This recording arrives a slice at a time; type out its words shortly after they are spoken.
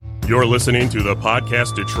You're listening to the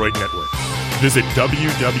Podcast Detroit Network. Visit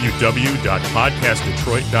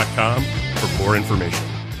www.podcastdetroit.com for more information.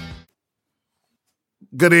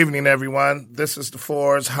 Good evening, everyone. This is the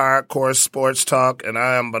Fours Hardcore Sports Talk, and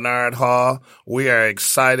I am Bernard Hall. We are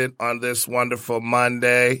excited on this wonderful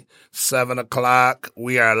Monday, 7 o'clock.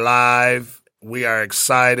 We are live. We are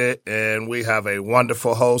excited, and we have a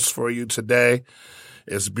wonderful host for you today.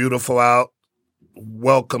 It's beautiful out.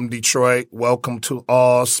 Welcome, Detroit. Welcome to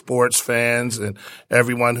all sports fans and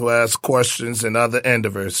everyone who has questions and other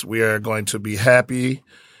endeavors. We are going to be happy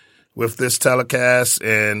with this telecast,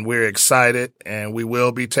 and we're excited, and we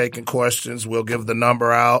will be taking questions. We'll give the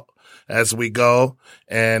number out as we go,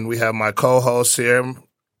 and we have my co-host here,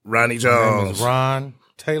 Ronnie Jones. My name is Ron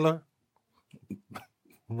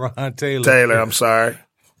Taylor. I'm sorry.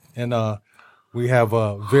 And we have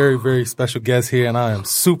a very, very special guest here, and I am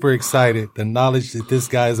super excited. The knowledge that this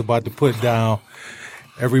guy is about to put down.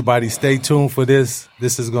 Everybody stay tuned for this.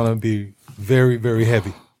 This is going to be very, very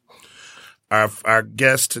heavy. Our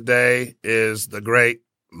guest today is the great,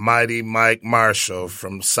 mighty Mike Marshall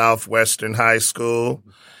from Southwestern High School.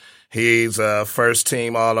 He's a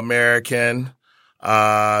first-team All-American.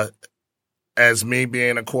 As me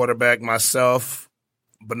being a quarterback myself,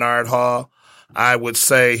 Bernard Hall, I would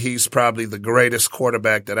say he's probably the greatest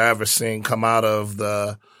quarterback that I've ever seen come out of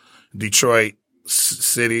the Detroit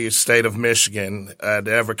state of Michigan that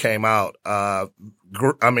ever came out.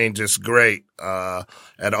 Just great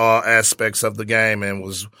at all aspects of the game, and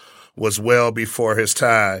was well before his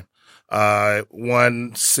time.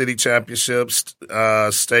 Won city championships,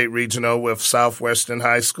 state regional with Southwestern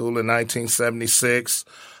High School in 1976.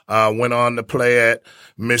 Went on to play at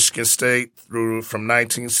Michigan State from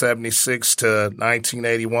 1976 to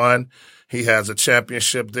 1981. He has a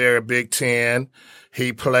championship there at Big Ten.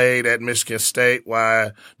 He played at Michigan State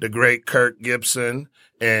while the great Kirk Gibson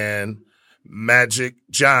and Magic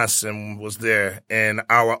Johnson was there, and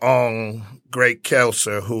our own great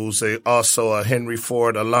Kelser, who's also a Henry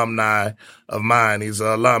Ford alumni of mine. He's an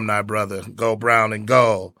alumni brother. Go Brown and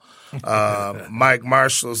go. Mike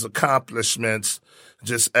Marshall's accomplishments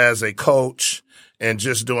just as a coach and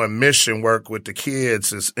just doing mission work with the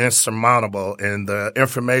kids is insurmountable, and the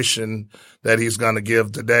information that he's going to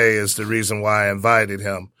give today is the reason why I invited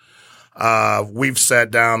him. We've sat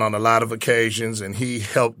down on a lot of occasions, and he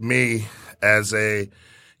helped me as a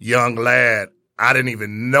young lad. I didn't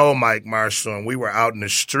even know Mike Marshall, and we were out in the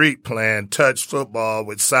street playing touch football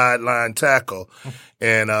with sideline tackle.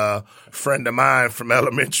 And a friend of mine from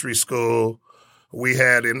elementary school, we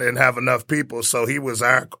didn't have enough people, so he was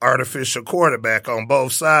our artificial quarterback on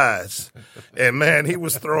both sides. And, man, he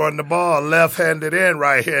was throwing the ball left-handed and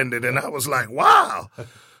right-handed, and I was like, wow.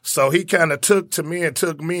 So he kind of took me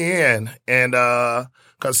in, and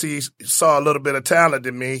because he saw a little bit of talent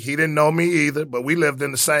in me. He didn't know me either, but we lived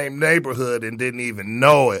in the same neighborhood and didn't even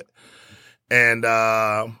know it. And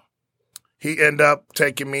he ended up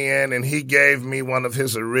taking me in, and he gave me one of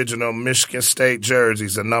his original Michigan State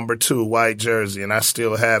jerseys, a number 2 white jersey, and I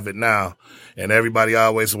still have it now. And everybody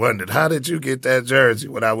always wondered, how did you get that jersey?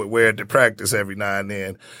 What I would wear it to practice every now and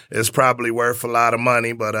then. It's probably worth a lot of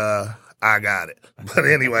money, but I got it. But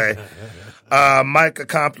anyway, Mike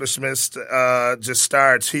accomplishments just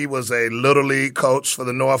starts. He was a Little League coach for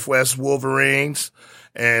the Northwest Wolverines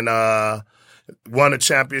and won a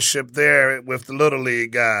championship there with the Little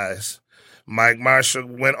League guys. Mike Marshall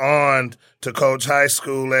went on to coach high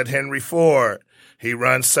school at Henry Ford. He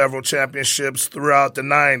ran several championships throughout the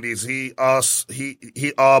 90s. He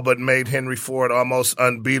all but made Henry Ford almost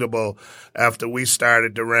unbeatable after we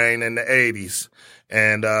started to reign in the 80s,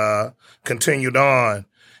 and continued on.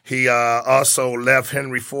 He also left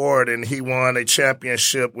Henry Ford, and he won a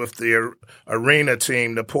championship with the arena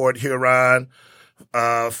team, the Port Huron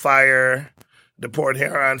Fire. The Port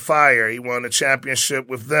Huron Fire. He won a championship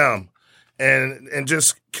with them. And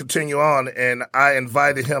just continue on. And I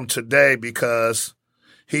invited him today because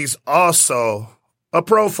he's also a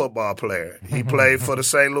pro football player. He played for the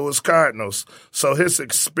St. Louis Cardinals. So his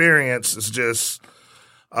experience is just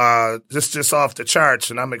off the charts.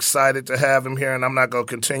 And I'm excited to have him here. And I'm not going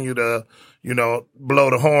to continue to, blow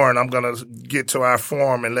the horn. I'm going to get to our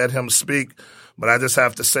forum and let him speak. But I just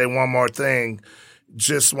have to say one more thing.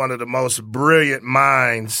 Just one of the most brilliant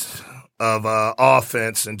minds of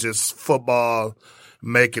offense and just football,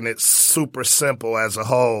 making it super simple as a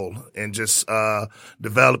whole, and just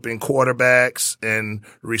developing quarterbacks and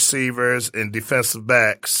receivers and defensive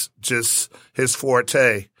backs, just his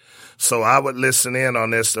forte. So I would listen in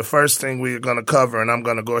on this. The first thing we're going to cover, and I'm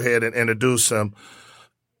going to go ahead and introduce him,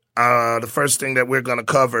 the first thing that we're going to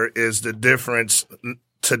cover is the difference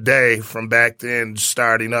today from back then,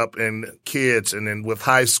 starting up in kids and then with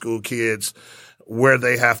high school kids, where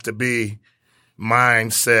they have to be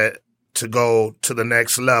mindset to go to the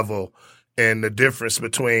next level, and the difference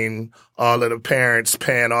between all of the parents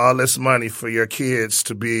paying all this money for your kids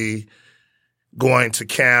to be going to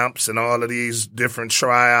camps and all of these different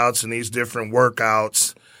tryouts and these different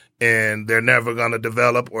workouts, and they're never going to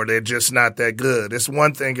develop, or they're just not that good. It's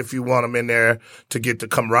one thing if you want them in there to get the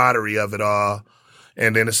camaraderie of it all,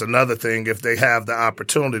 and then it's another thing if they have the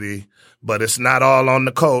opportunity. But it's not all on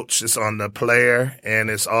the coach. It's on the player, and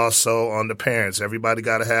it's also on the parents. Everybody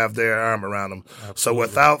got to have their arm around them. Absolutely. So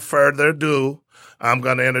without further ado, I'm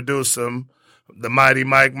going to introduce him, the mighty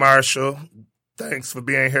Mike Marshall. Thanks for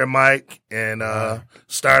being here, Mike, and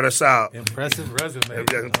start us out. Impressive resume.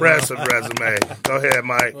 Impressive resume. Go ahead,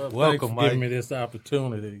 Mike. Welcome, Mike. Giving me this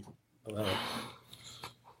opportunity.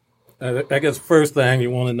 I guess first thing you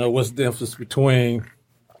want to know, what's the difference between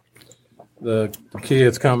the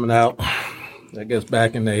kids coming out, I guess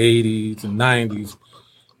back in the 80s and 90s,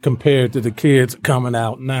 compared to the kids coming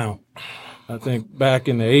out now. I think back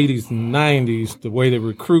in the 80s and 90s, the way the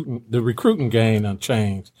recruiting game done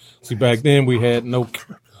changed. See, back then we had no,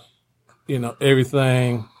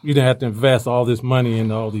 everything. You didn't have to invest all this money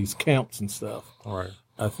in all these camps and stuff. All right.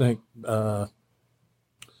 I think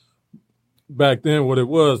back then what it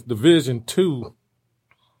was, Division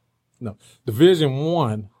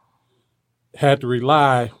I had to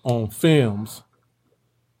rely on films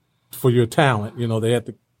for your talent. They had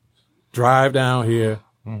to drive down here,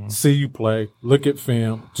 see you play, look at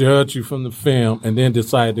film, judge you from the film, and then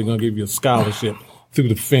decide they're going to give you a scholarship through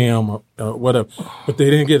the film or whatever. But they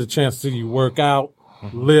didn't get a chance to see you work out,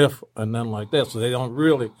 lift, or nothing like that. So they don't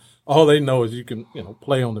really, all they know is you can,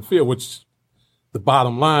 play on the field, which the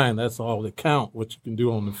bottom line, that's all that count, what you can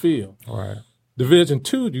do on the field. All right. Division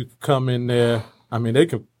II, you could come in there. I mean,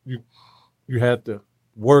 you had to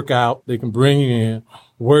work out. They can bring you in,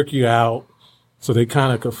 work you out, so they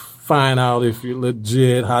kind of could find out if you're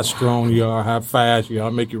legit, how strong you are, how fast you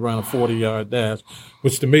are, make you run a 40-yard dash,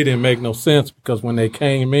 which to me didn't make no sense because when they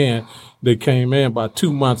came in about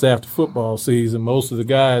 2 months after football season. Most of the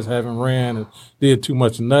guys haven't ran and did too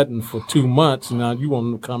much nothing for 2 months. And now you want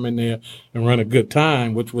them to come in there and run a good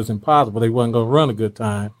time, which was impossible. They wasn't going to run a good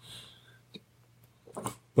time.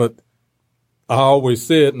 But I always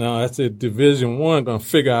said, Division I going to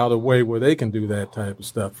figure out a way where they can do that type of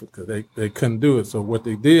stuff because they couldn't do it. So what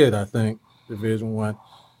they did, I think, Division I,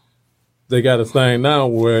 they got a thing now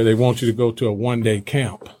where they want you to go to a one-day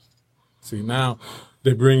camp. See, now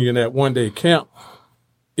they bring you in that one-day camp.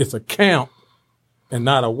 It's a camp and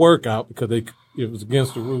not a workout because it was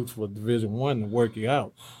against the rules for Division I to work you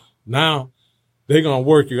out. Now they're going to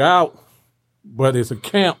work you out, but it's a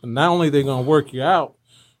camp. And not only they're going to work you out,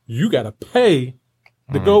 you got to pay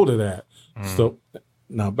to go to that. So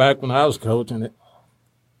now back when I was coaching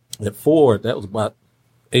at Ford, that was about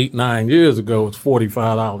 8-9 years ago, it's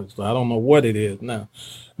 $45. So I don't know what it is now.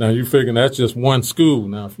 Now you figure that's just one school.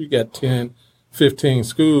 Now if you got 10, 15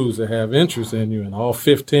 schools that have interest in you and all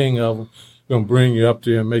 15 of them going to bring you up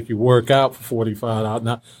there and make you work out for $45.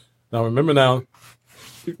 Now remember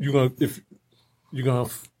you're going to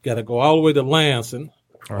got to go all the way to Lansing,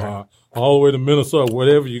 Right. All the way to Minnesota,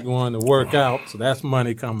 whatever you're going to work out. So that's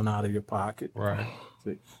money coming out of your pocket. Right.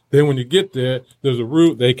 See? Then when you get there, there's a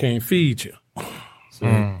route they can't feed you.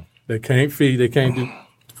 So they can't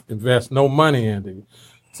invest no money into you.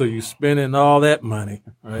 So you're spending all that money,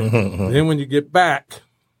 right? Then when you get back,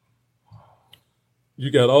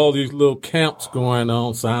 you got all these little camps going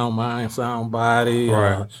on, Sound Mind, Sound Body,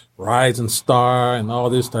 Right. Rising Star, and all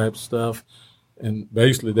this type of stuff. And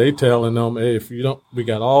basically they telling them, hey, we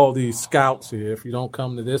got all these scouts here. If you don't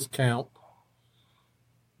come to this camp,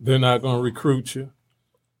 they're not going to recruit you.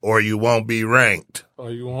 Or you won't be ranked.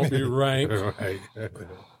 Right.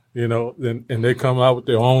 And they come out with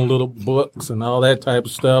their own little books and all that type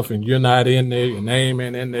of stuff, and you're not in there, your name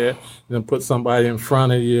ain't in there, then put somebody in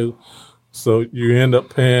front of you. So you end up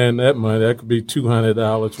paying that money. That could be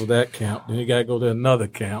 $200 for that camp. Then you got to go to another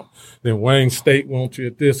camp. Then Wayne State wants you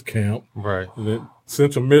at this camp. Right. And then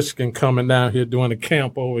Central Michigan coming down here doing a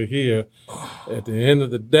camp over here. At the end of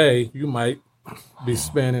the day, you might be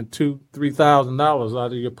spending $2,000-$3,000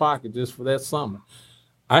 out of your pocket just for that summer.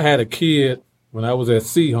 I had a kid when I was at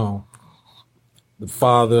Seahome. The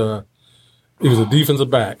father, he was a defensive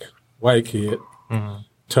back, white kid,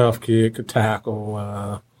 tough kid, could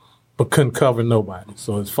tackle, but couldn't cover nobody.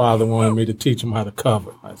 So his father wanted me to teach him how to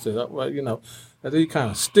cover. I said, I said, he's kind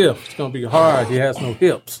of stiff. It's going to be hard. He has no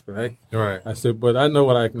hips, right? Right. I said, but I know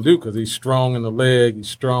what I can do because he's strong in the leg. He's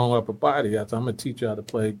strong upper body. I said, I'm going to teach you how to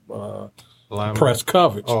play press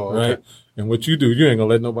coverage, Oh, okay. right? And what you do, you ain't gonna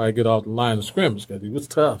let nobody get off the line of scrimmage because he was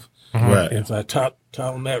tough. Right. And so I taught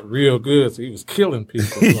him that real good. So he was killing people.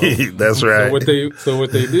 So, That's right. So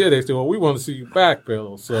what they did, they said, well, we want to see you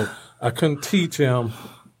backpedal. So I couldn't teach him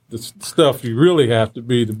the stuff you really have to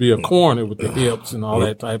be a corner with the hips and all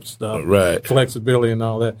that type of stuff. Right. Flexibility and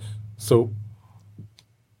all that. So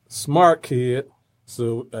smart kid.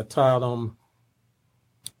 So I taught him,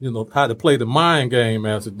 how to play the mind game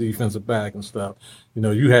as a defensive back and stuff.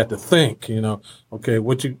 You had to think, okay,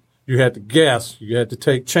 you had to guess. You had to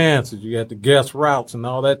take chances. You had to guess routes and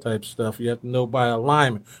all that type of stuff. You had to know by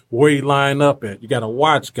alignment where you line up at. You got to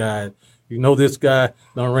watch guys. This guy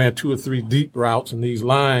done ran 2 or 3 deep routes in these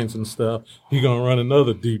lines and stuff. He gonna run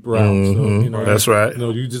another deep route. So, That's right.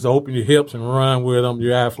 You just open your hips and run with them.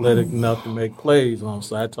 You're athletic enough to make plays on.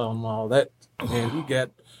 So I taught him all that, and he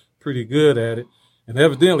got pretty good at it. And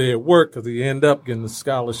evidently it worked because he ended up getting the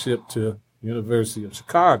scholarship to University of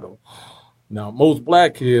Chicago. Now, most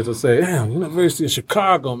black kids will say, damn, University of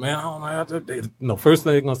Chicago, man, I don't know how to, first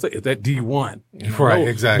thing they're going to say is that D1. Right,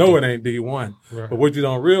 exactly. No, it ain't D1. Right. But what you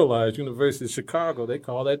don't realize, University of Chicago, they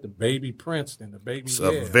call that the baby Princeton, the baby It's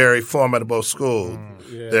a very formidable school.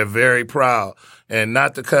 Yeah. They're very proud. And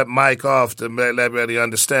not to cut Mike off, to let everybody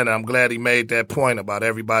understand it, I'm glad he made that point about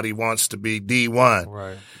everybody wants to be D1.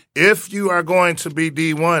 Right. If you are going to be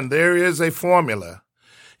D1, there is a formula.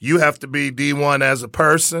 You have to be D1 as a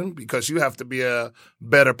person because you have to be a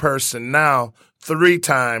better person now 3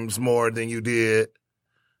 times more than you did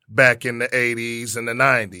back in the 80s and the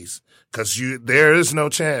 90s because there is no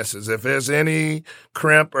chances. If there's any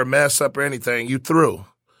crimp or mess up or anything, you through.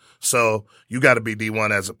 So you got to be D1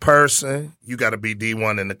 as a person. You got to be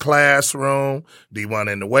D1 in the classroom,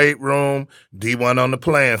 D1 in the weight room, D1 on the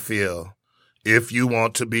playing field if you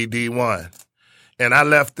want to be D1. And I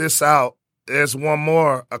left this out. There's one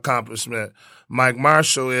more accomplishment. Mike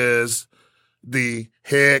Marshall is the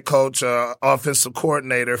head coach, offensive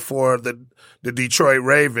coordinator for the Detroit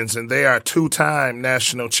Ravens, and they are 2-time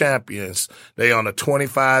national champions. They on a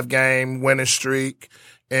 25-game winning streak,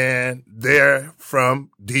 and they're from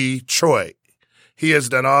Detroit. He has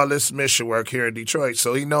done all this mission work here in Detroit,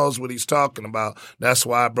 so he knows what he's talking about. That's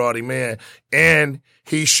why I brought him in. And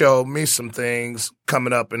he showed me some things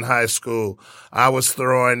coming up in high school. I was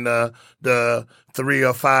throwing the 3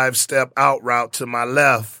 or 5 step out route to my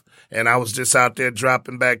left, and I was just out there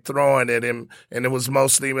dropping back, throwing it, and it was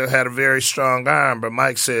mostly it had a very strong arm. But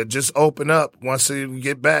Mike said, just open up once you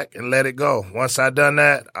get back and let it go. Once I done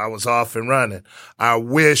that, I was off and running. I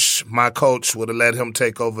wish my coach would have let him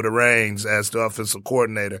take over the reins as the offensive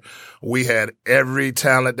coordinator. We had every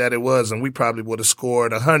talent that it was, and we probably would have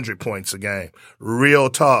scored 100 points a game. Real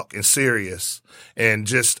talk and serious. And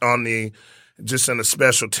just in a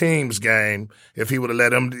special teams game, if he would have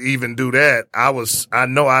let him even do that, I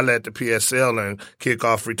know I led the PSL in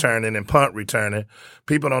kickoff returning and punt returning.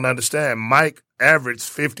 People don't understand. Mike averaged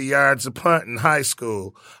 50 yards a punt in high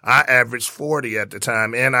school. I averaged 40 at the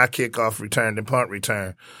time, and I kickoff returned and punt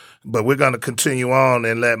return. But we're going to continue on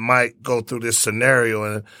and let Mike go through this scenario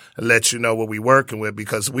and let you know what we're working with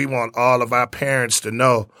because we want all of our parents to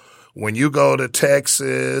know when you go to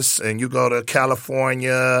Texas and you go to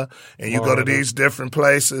California and you go to these different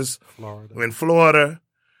places, in Florida,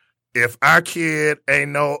 if our kid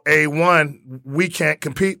ain't no A1, we can't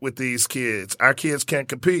compete with these kids. Our kids can't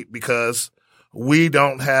compete because we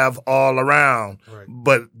don't have all around. Right.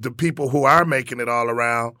 But the people who are making it all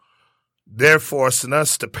around, they're forcing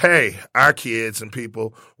us to pay our kids and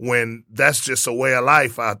people when that's just a way of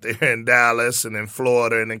life out there in Dallas and in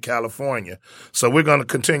Florida and in California. So we're going to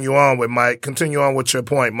continue on with Mike. Continue on with your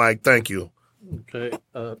point, Mike. Thank you. Okay.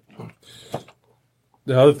 The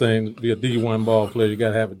other thing, to be a D1 ball player, you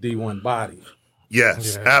got to have a D1 body.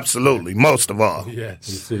 Yes, absolutely. Most of all. Yes.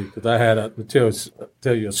 You see, because I had to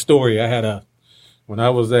tell you a story. When I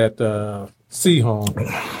was at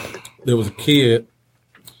Seahome, there was a kid.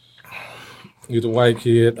 He was a white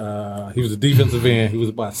kid. He was a defensive end. He was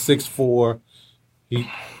about 6'4". He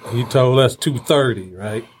told us 230,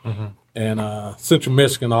 right? Mm-hmm. And Central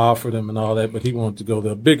Michigan offered him and all that, but he wanted to go to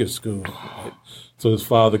a bigger school. Right? So his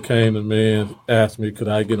father came to me and asked me, could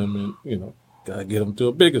I get him in, could I get him to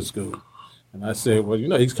a bigger school? And I said, well,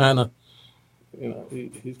 he's kind of,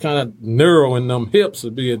 he's kind of narrow in them hips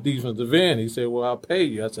to be a defensive end. He said, well, I'll pay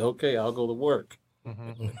you. I said, okay, I'll go to work.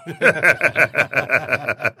 Mm-hmm.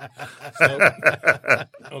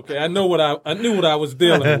 So, okay, I knew what I was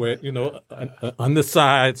dealing with.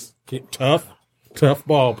 Undersized, tough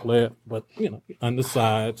ball player, but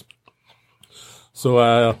undersized. So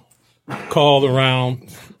I called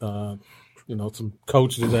around, some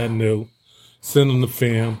coaches I knew, send them the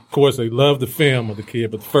film. Of course, they love the film of the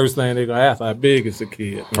kid, but the first thing they're going to ask, how big is the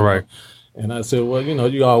kid? Right. And I said, well,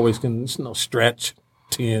 you always can, stretch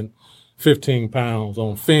 10, 15 pounds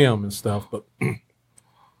on film and stuff. But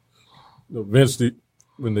eventually,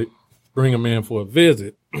 when they bring them in for a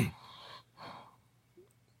visit,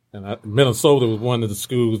 and Minnesota was one of the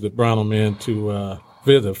schools that brought them in to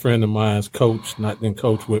visit. A friend of mine's coach, didn't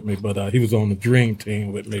coach with me, but he was on the dream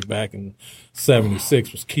team with me back in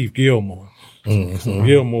 '76, was Keith Gilmore. Mm-hmm. So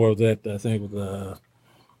Gilmore was at, I think, no,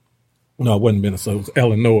 it wasn't Minnesota. It was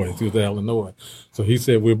Illinois. He was at Illinois. So he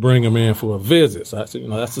said, we'll bring him in for a visit. So I said,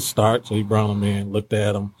 that's a start. So he brought him in, looked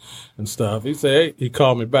at him and stuff. He said, he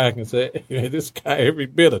called me back and said, hey, this guy every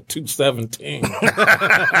bit of 217.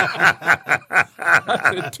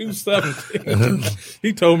 I said, 217.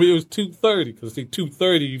 He told me it was 230 because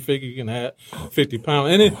 230, you figure you can have 50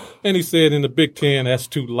 pounds. And he said in the Big Ten, that's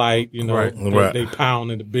too light. Right. They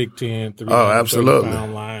pound in the Big Ten,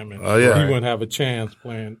 330-pound lineman. Oh, yeah. He wouldn't have a chance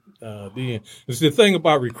playing then. It's the thing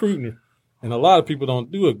about recruiting, and a lot of people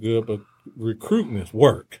don't do it good, but recruiting is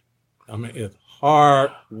work. I mean, it's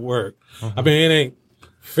hard work. Mm-hmm. I mean, it ain't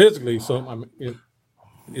physically, so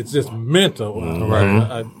it's just mental,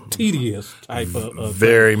 a tedious type of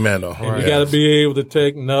very thing. mental. And you got to be able to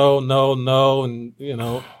take no, and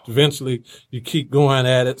eventually you keep going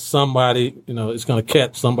at it. Somebody, it's going to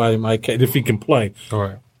catch. Somebody might catch if he can play. All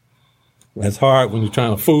right. It's hard when you're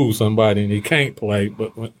trying to fool somebody and he can't play,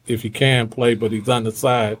 but if he can play, but he's on the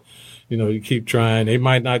side, you keep trying. They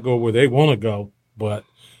might not go where they want to go, but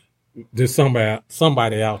there's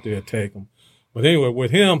somebody out there to take them. But anyway,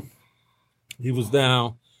 with him, he was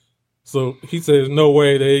down. So he said, there's no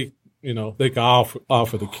way they can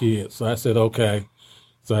offer the kid. So I said, okay.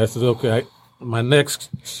 My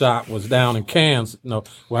next shot was down in Kansas.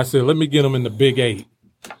 I said, let me get him in the Big 8.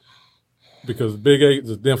 Because Big 8 is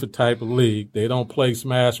a different type of league. They don't play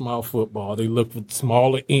smash mouth football. They look for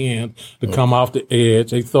smaller ends to come off the edge.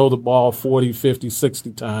 They throw the ball 40, 50,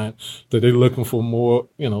 60 times. So they're looking for more,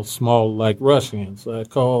 small like rush ends. So I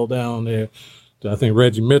called down there. I think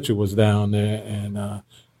Reggie Mitchell was down there. And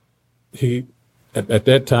he, at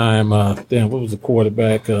that time, what was the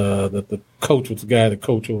quarterback? The coach was the guy that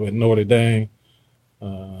coached over at Notre Dame.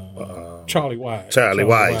 Charlie Wise. Charlie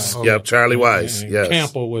Wise. Yep, Charlie Wise. And yes.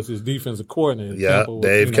 Campbell was his defensive coordinator. Yeah,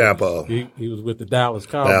 Dave Campbell. He was with the Dallas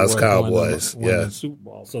Cowboys. Won the Super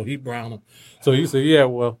Bowl. So he browned him. So he said, yeah,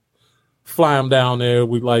 well, fly him down there.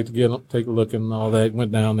 We'd like to get him, take a look and all that.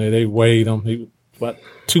 Went down there. They weighed him. He was about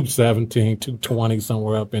 217, 220,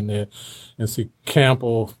 somewhere up in there. And see,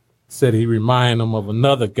 Campbell said he reminded him of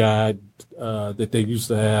another guy that they used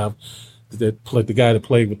to have. The guy that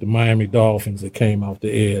played with the Miami Dolphins that came off the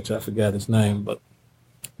edge. I forgot his name, but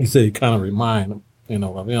he said he kind of reminded him,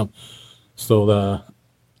 of him. So,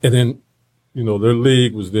 and then, their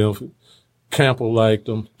league was them. Campbell liked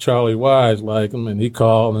him. Charlie Wise liked him, and he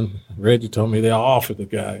called, and Reggie told me they offered the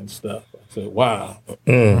guy and stuff. I said, wow.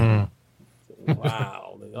 Mm-hmm.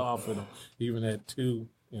 Wow, they offered him, even at 2,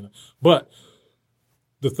 But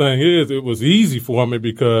the thing is, it was easy for me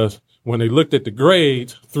because when they looked at the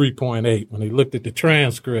grades, 3.8. When they looked at the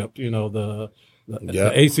transcript, the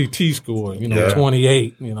ACT score,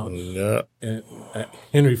 28, Yeah. And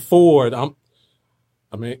Henry Ford, I'm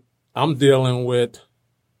dealing with,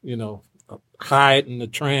 hiding the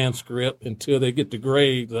transcript until they get the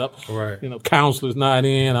grades up. Right. Counselor's not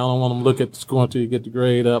in. I don't want them to look at the score until you get the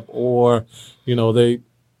grade up. Or, they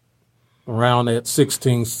around at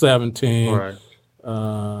 16, 17, right.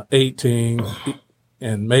 18.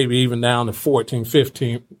 And maybe even down to 14,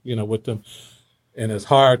 15, with them. And it's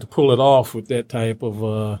hard to pull it off with that type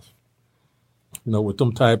of, with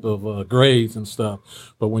them type of grades and stuff.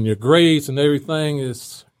 But when your grades and everything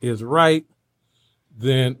is right,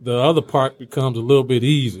 then the other part becomes a little bit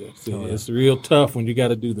easier. See, it's real tough when you got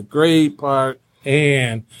to do the grade part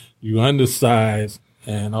and you undersize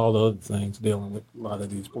and all the other things dealing with a lot of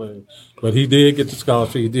these players. But he did get the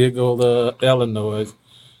scholarship. He did go to Illinois.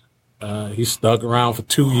 He stuck around for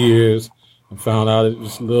 2 years and found out it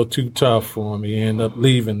was a little too tough for him. He ended up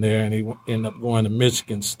leaving there, and he ended up going to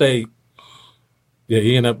Michigan State. Yeah,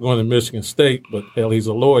 he ended up going to Michigan State, but hell, he's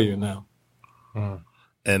a lawyer now.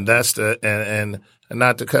 And that's and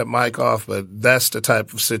not to cut Mike off, but that's the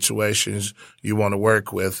type of situations you want to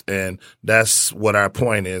work with. And that's what our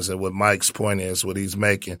point is and what Mike's point is, what he's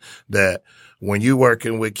making, that when you're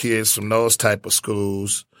working with kids from those type of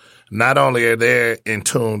schools, not only are they in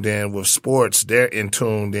tuned in with sports, they're in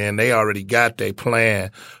tuned in. They already got their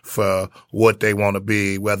plan for what they want to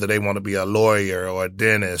be, whether they want to be a lawyer or a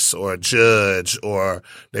dentist or a judge, or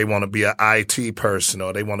they want to be an IT person,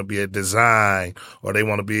 or they want to be a design, or they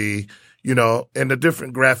want to be, you know, in the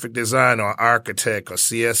different graphic design or architect or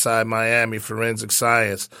CSI Miami, forensic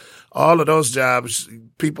science, all of those jobs,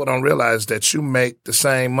 people don't realize that you make the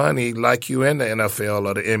same money like you in the NFL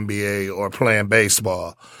or the NBA or playing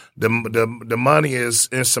baseball. The money is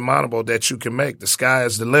insurmountable that you can make. The sky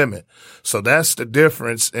is the limit. So that's the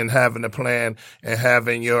difference in having a plan and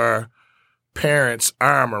having your parents'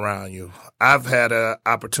 arm around you. I've had an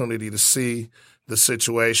opportunity to see the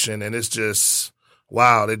situation, and it's just,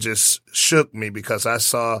 wow, it just shook me because I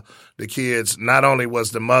saw the kids. Not only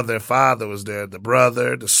was the mother and father was there, the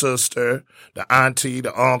brother, the sister, the auntie,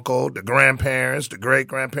 the uncle, the grandparents, the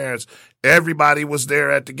great-grandparents. Everybody was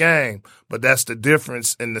there at the game. But that's the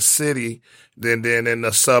difference in the city than in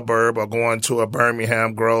the suburb or going to a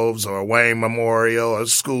Birmingham Groves or a Wayne Memorial or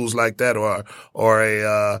schools like that or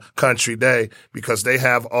a Country Day, because they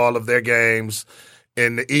have all of their games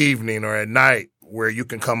in the evening or at night, where you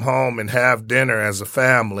can come home and have dinner as a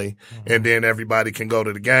family, and then everybody can go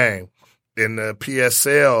to the game. In the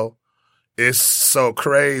PSL, it's so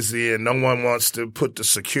crazy, and no one wants to put the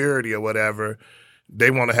security or whatever.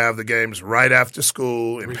 They want to have the games right after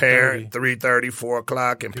school, and 3:30, 4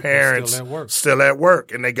 o'clock, and people parents still at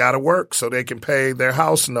work, and they got to work so they can pay their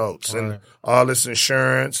house notes and all this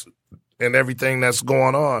insurance and everything that's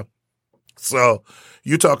going on. So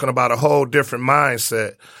you're talking about a whole different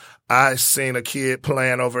mindset. I seen a kid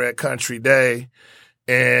playing over at Country Day,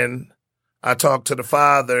 and I talked to the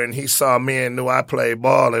father, and he saw me and knew I played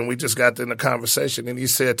ball, and we just got in a conversation, and he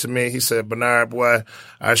said to me, he said, Bernard, boy,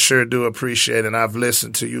 I sure do appreciate it, and I've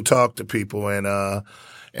listened to you talk to people, and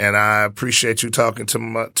I appreciate you talking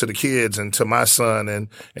to the kids and to my son and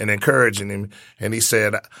encouraging him. And he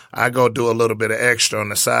said, I go do a little bit of extra on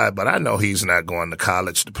the side, but I know he's not going to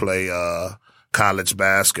college to play college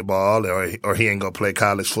basketball or he ain't gonna play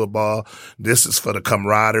college football. This is for the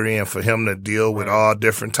camaraderie and for him to deal with all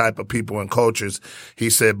different type of people and cultures. He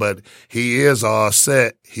said, but he is all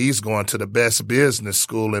set. He's going to the best business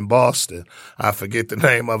school in Boston. I forget the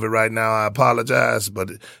name of it right now. I apologize,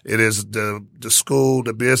 but it is the school,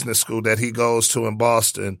 the business school that he goes to in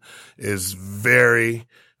Boston is very,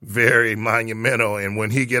 very monumental. And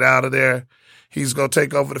when he get out of there, he's going to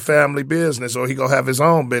take over the family business, or he going to have his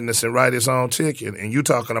own business and write his own ticket. And you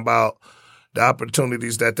talking about the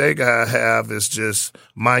opportunities that they got to have is just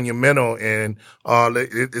monumental, and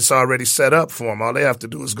it's already set up for them. All they have to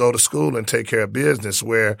do is go to school and take care of business,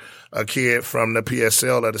 where a kid from the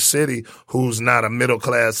PSL of the city who's not a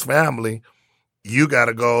middle-class family, you got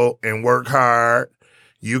to go and work hard.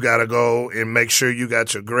 You got to go and make sure you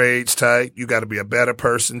got your grades tight. You got to be a better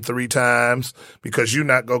person 3 times, because you're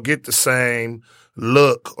not going to get the same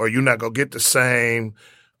look, or you're not going to get the same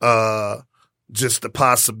just the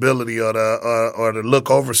possibility or the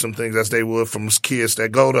look over some things as they would from kids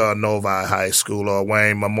that go to a Novi High School or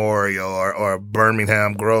Wayne Memorial or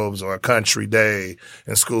Birmingham Groves or a Country Day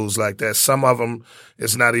and schools like that. Some of them,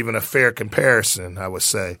 it's not even a fair comparison, I would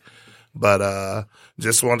say. But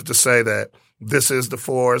just wanted to say that this is the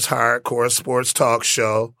Fours Hardcore Sports Talk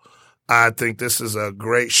Show. I think this is a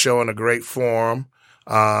great show and a great forum.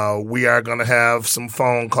 We are going to have some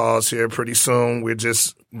phone calls here pretty soon. We're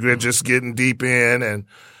just getting deep in, and,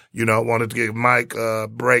 you know, wanted to give Mike a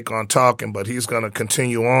break on talking, but he's going to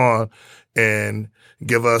continue on and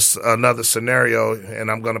give us another scenario.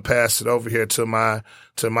 And I'm going to pass it over here to my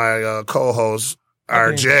co-host,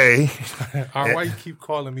 RJ. Why you keep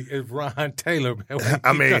calling me? It's Ron Taylor, man.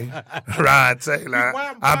 I mean, Ron Taylor.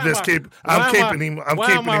 I'm keeping him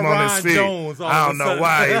on his feet. I don't know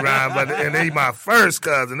why he Ron, but he's my first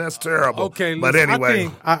cousin. That's terrible. Okay, but anyway,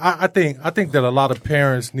 I think that a lot of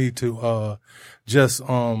parents need to just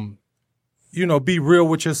be real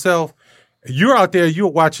with yourself. You're out there, you're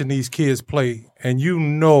watching these kids play, and you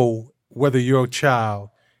know whether your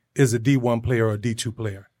child is a D1 player or a D2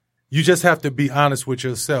 player. You just have to be honest with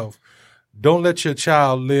yourself. Don't let your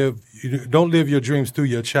child don't live your dreams through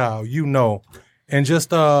your child, and just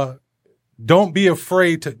don't be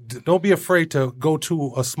afraid to go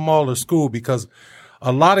to a smaller school, because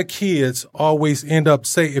a lot of kids always end up,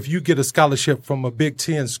 say, if you get a scholarship from a Big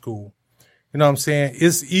Ten school, you know what I'm saying?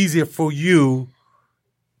 It's easier for you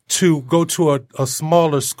to go to a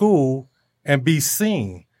smaller school and be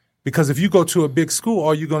seen, because if you go to a big school,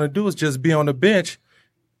 all you're going to do is just be on the bench.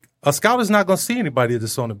 A scout is not going to see anybody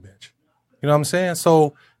that's on the bench. You know what I'm saying?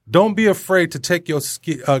 So don't be afraid to take your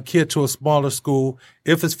kid to a smaller school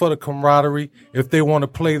if it's for the camaraderie, if they want to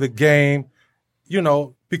play the game,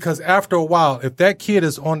 because after a while, if that kid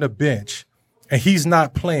is on the bench and he's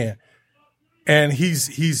not playing and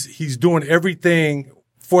he's doing everything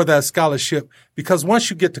for that scholarship, because once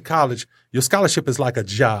you get to college, your scholarship is like a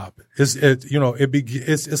job. It's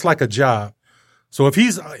like a job. So if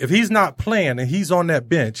he's not playing and he's on that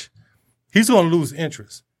bench, he's going to lose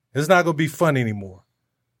interest. It's not going to be fun anymore.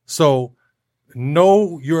 So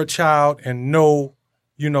know your child and know,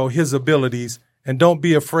 his abilities, and don't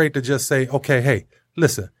be afraid to just say, okay, hey,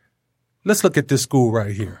 listen, let's look at this school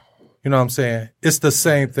right here. You know what I'm saying? It's the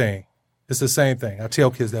same thing. It's the same thing. I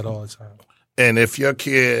tell kids that all the time. And if your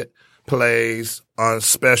kid plays on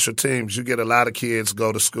special teams, you get a lot of kids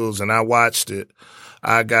go to schools, and I watched it.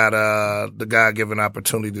 I got the guy given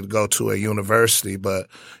opportunity to go to a university, but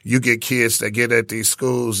you get kids that get at these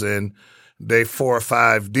schools and they 4 or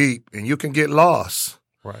 5 deep, and you can get lost.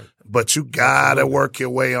 Right. But you gotta work your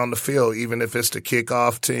way on the field, even if it's the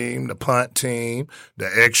kickoff team, the punt team, the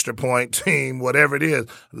extra point team, whatever it is.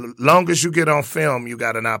 Long as you get on film, you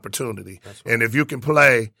got an opportunity. Right. And if you can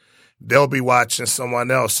play, they'll be watching someone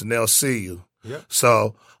else and they'll see you. Yep.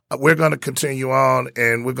 So we're going to continue on,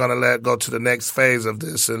 and we're going to go to the next phase of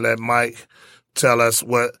this and let Mike tell us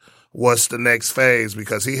what's the next phase,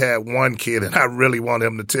 because he had one kid, and I really want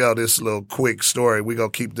him to tell this little quick story. We're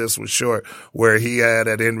going to keep this one short, where he had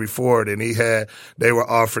at Henry Ford, and they were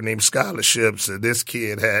offering him scholarships, and this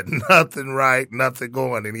kid had nothing right, nothing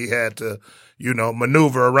going, and he had to,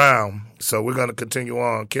 maneuver around. So we're going to continue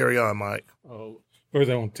on. Carry on, Mike. Oh, first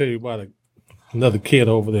I want to tell you about another kid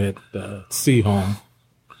over there at C Home.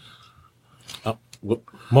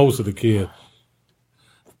 Most of the kids.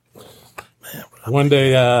 One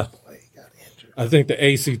day, I think the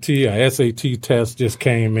ACT or SAT test just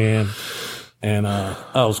came in, and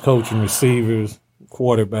I was coaching receivers,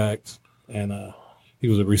 quarterbacks, and he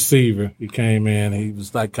was a receiver. He came in, he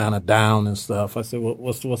was like kind of down and stuff. I said,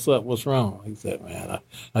 what's up? What's wrong? He said, man,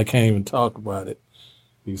 I can't even talk about it.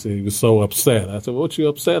 He said he was so upset. I said, what you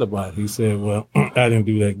upset about? He said, well, I didn't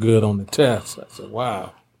do that good on the test. I said,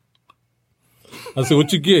 wow. I said,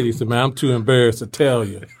 what you get? He said, man, I'm too embarrassed to tell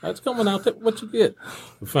you. I was coming out there, what you get?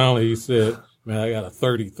 And finally he said, man, I got a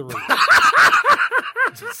 33.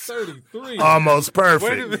 33. Almost perfect.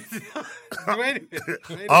 Wait a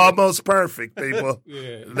minute. Almost perfect, people.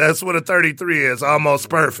 Yeah. That's what a 33 is, almost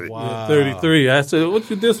perfect. Wow. 33. I said, what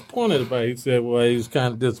you disappointed about? He said, well, he was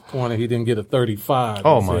kind of disappointed he didn't get a 35.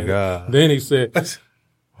 Oh, I my said, God. Then he said,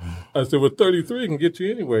 I said, well, 33 can get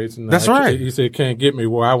you anyway. Said, no, That's right. He said, can't get me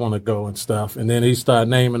where I want to go and stuff. And then he started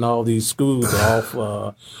naming all these schools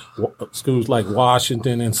off, schools like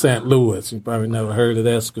Washington and St. Louis. You probably never heard of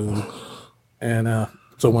that school. And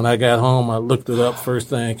so when I got home, I looked it up. First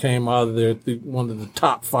thing came out of there, one of the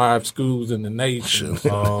top 5 schools in the nation.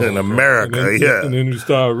 In America, and then, yeah. And then you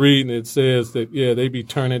start reading, it says that, they be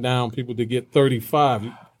turning down people to get 35.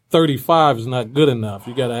 35 is not good enough.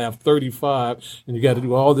 You got to have 35, and you got to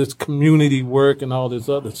do all this community work and all this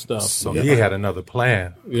other stuff. So he had another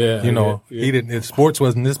plan. Yeah, he didn't. Sports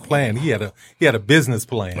wasn't his plan. He had a business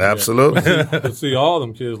plan. Absolutely. But see, all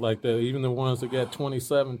them kids like that, even the ones that got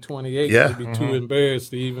 27, 28, Yeah. they'd be too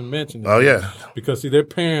embarrassed to even mention it. Oh, yeah. Because see, their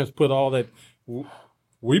parents put all that.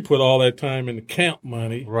 We put all that time into camp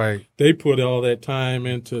money. Right. They put all that time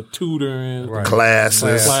into tutoring, Right.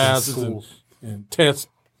 Classes. and test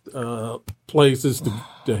places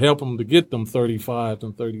to help them to get them 35s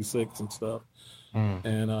and 36 and stuff.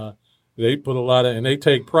 And they put a lot of, and they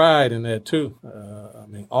take pride in that too. I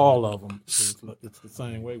mean, all of them. It's the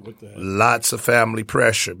same way with that. Lots of family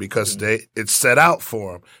pressure because it's set out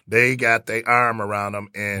for them. They got their arm around them,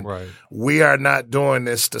 and Right. we are not doing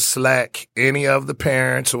this to slack any of the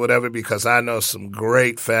parents or whatever, because I know some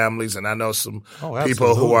great families and I know some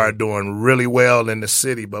people who are doing really well in the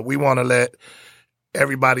city, but we want to let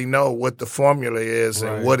everybody know what the formula is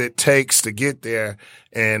and what it takes to get there.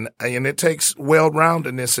 And it takes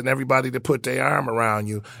well-roundedness and everybody to put their arm around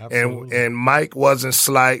you. And Mike wasn't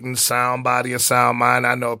slighting sound body and sound mind.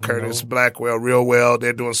 I know Curtis Blackwell real well.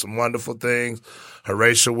 They're doing some wonderful things.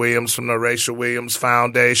 Horatio Williams from the Horatio Williams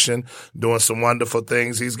Foundation doing some wonderful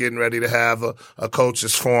things. He's getting ready to have a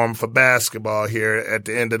coaches forum for basketball here at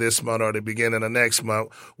the end of this month or the beginning of next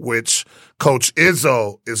month, which Coach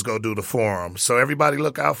Izzo is going to do the forum. So everybody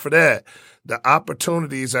look out for that. The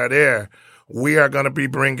opportunities are there. We are going to be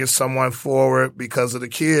bringing someone forward because of the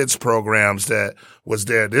kids programs that was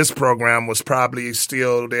there. This program was probably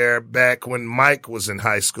still there back when Mike was in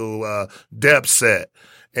high school, DepSet.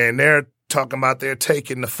 And they're talking about they're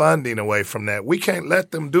taking the funding away from that. We can't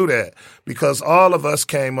let them do that because all of us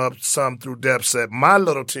came up some through DepSet. My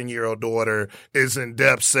little 10-year-old daughter is in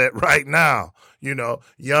DepSet right now.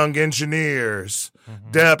 Young engineers,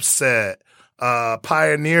 DepSet.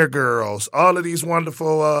 Pioneer Girls, all of these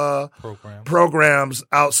wonderful programs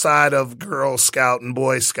outside of Girl Scout and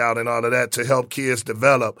Boy Scout and all of that to help kids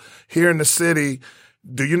develop. Here in the city,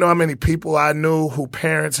 do you know how many people I knew who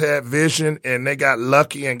parents had vision and they got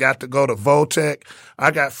lucky and got to go to Votech? I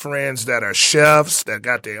got friends that are chefs that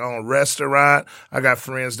got their own restaurant. I got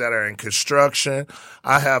friends that are in construction.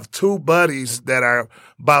 I have 2 buddies that are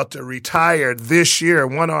about to retire this year.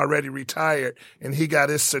 One already retired, and he got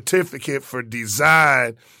his certificate for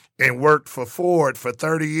design and worked for Ford for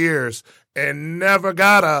 30 years and never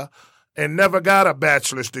got a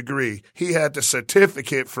bachelor's degree. He had the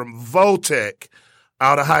certificate from Votech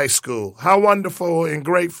out of high school. How wonderful and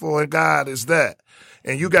grateful and God is that?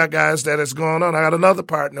 And you got guys that is going on. I got another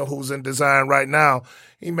partner who's in design right now.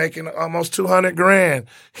 He making almost $200,000.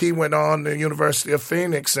 He went on to the University of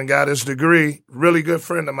Phoenix and got his degree. Really good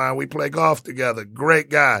friend of mine. We play golf together. Great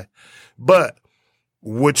guy. But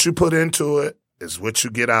what you put into it is what you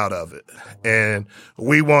get out of it. And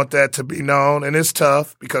we want that to be known. And it's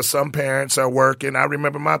tough because some parents are working. I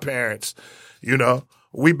remember my parents,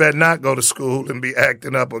 we better not go to school and be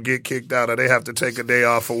acting up or get kicked out or they have to take a day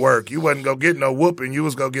off of work. You wasn't going to get no whooping. You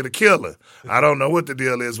was going to get a killing. I don't know what the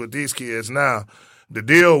deal is with these kids now. The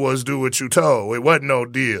deal was do what you told. It wasn't no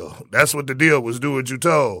deal. That's what the deal was, do what you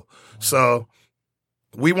told. So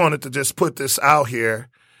we wanted to just put this out here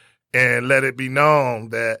and let it be known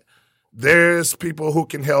that there's people who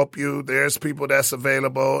can help you. There's people that's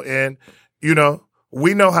available. And,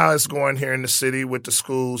 we know how it's going here in the city with the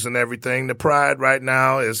schools and everything. The pride right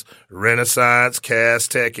now is Renaissance, Cass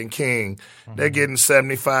Tech, and King. Mm-hmm. They're getting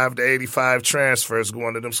 75 to 85 transfers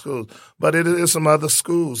going to them schools. But it is some other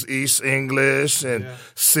schools, East English and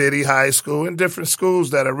City High School, and different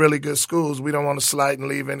schools that are really good schools. We don't want to slight and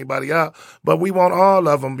leave anybody out, but we want all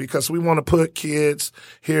of them because we want to put kids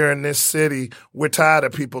here in this city. We're tired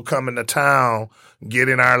of people coming to town,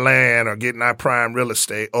 getting our land or getting our prime real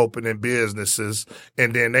estate, opening businesses,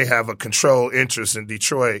 and then they have a control interest in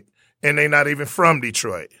Detroit, and they're not even from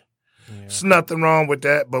Detroit. Yeah. There's nothing wrong with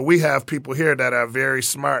that, but we have people here that are very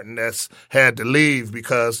smart and that's had to leave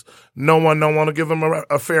because no one don't want to give them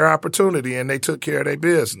a fair opportunity, and they took care of their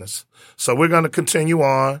business. So we're going to continue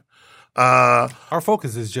on. Our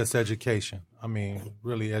focus is just education. I mean,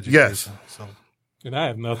 really education. Yes. So. And I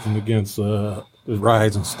have nothing against the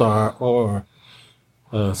Rising Star or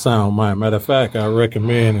Sound Mind. Matter of fact, I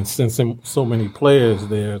recommend, and since so many players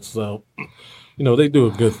there, so they do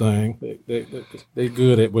a good thing. They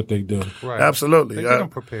good at what they do. Right. Absolutely. They get them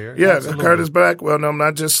prepared. Yeah, absolutely. Curtis Blackwell.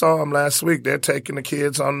 I just saw him last week. They're taking the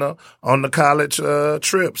kids on the college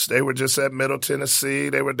trips. They were just at Middle Tennessee.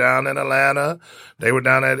 They were down in Atlanta. They were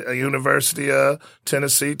down at University of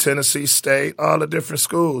Tennessee, Tennessee State, all the different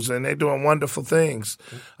schools, and they're doing wonderful things.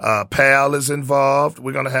 PAL is involved.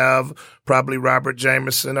 We're going to have probably Robert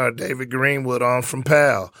Jameson or David Greenwood on from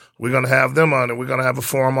PAL. We're going to have them on, and we're going to have a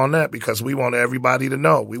forum on that because we want everybody to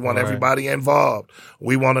know. We want everybody involved.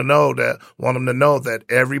 We want them to know that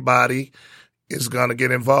everybody is going to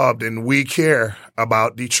get involved, and we care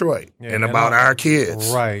about Detroit and about our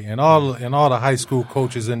kids. Right. And all the high school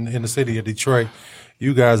coaches in the city of Detroit,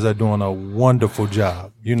 you guys are doing a wonderful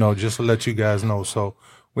job, just to let you guys know. So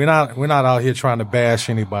we're not out here trying to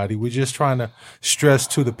bash anybody. We're just trying to stress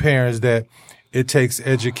to the parents that it takes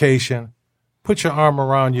education. Put your arm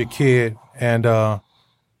around your kid and,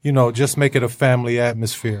 just make it a family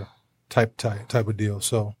atmosphere type of deal.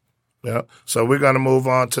 So. Yeah. So we're going to move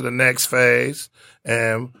on to the next phase,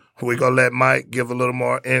 and we're going to let Mike give a little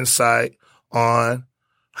more insight on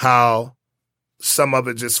how some of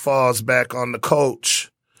it just falls back on the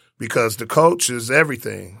coach, because the coach is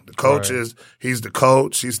everything. The coach he's the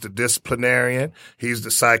coach, he's the disciplinarian, he's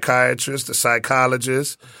the psychiatrist, the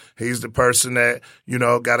psychologist. He's the person that,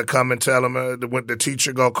 got to come and tell him when the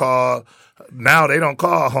teacher go call. Now they don't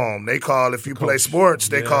call home. They call, if you play sports,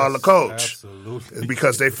 they call the coach. Absolutely.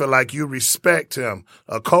 Because they feel like you respect him.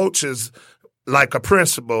 A coach is like a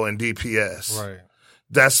principal in DPS. Right.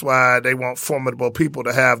 That's why they want formidable people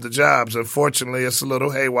to have the jobs. Unfortunately, it's a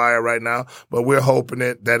little haywire right now, but we're hoping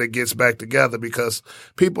that it gets back together because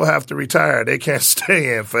people have to retire. They can't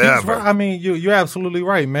stay in forever. I mean, you're absolutely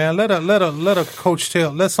right, man. Let a coach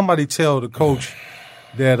let somebody tell the coach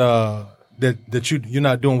that you're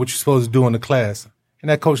not doing what you're supposed to do in the class. And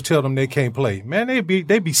that coach tell them they can't play. Man, they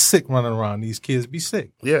be sick running around. These kids be sick.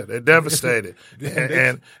 Yeah, they're devastated.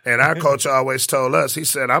 and our coach always told us, he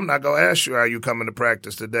said, I'm not going to ask you, are you coming to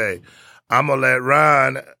practice today? I'm going to let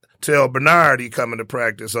Ron tell Bernard he coming to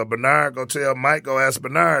practice, or Bernard go tell Mike, go ask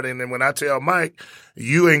Bernard. And then when I tell Mike,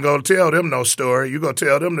 you ain't going to tell them no story. You going to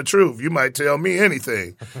tell them the truth. You might tell me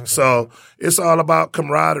anything. So it's all about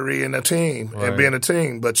camaraderie in a team and being a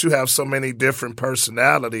team. But you have so many different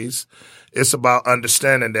personalities. It's about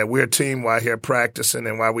understanding that we're a team while here practicing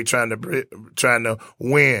and while we're trying to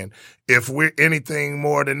win. If we're anything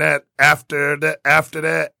more than that, after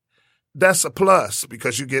that, that's a plus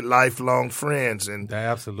because you get lifelong friends and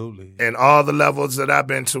absolutely. And all the levels that I've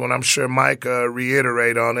been to, and I'm sure Mike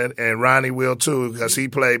reiterate on it, and Ronnie will too because he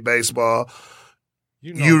played baseball.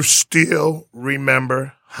 You still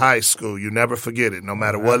remember high school. You never forget it, no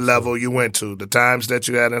matter what level you went to. The times that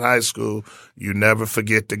you had in high school, you never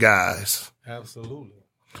forget the guys. Absolutely.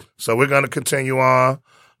 So we're going to continue on.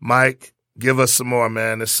 Mike, give us some more,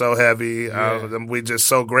 man. It's so heavy. We're just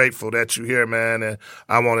so grateful that you're here, man. And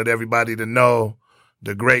I wanted everybody to know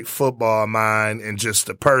the great football mind and just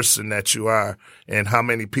the person that you are and how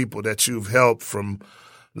many people that you've helped from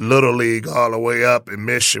Little League all the way up in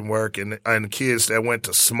mission work and kids that went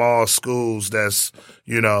to small schools that's,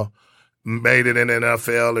 made it in the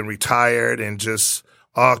NFL and retired and just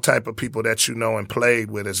all type of people that you know and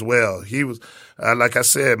played with as well. He was, like I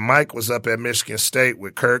said, Mike was up at Michigan State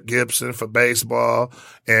with Kirk Gibson for baseball,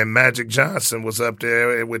 and Magic Johnson was up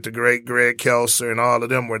there with the great Greg Kelser, and all of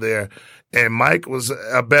them were there. And Mike was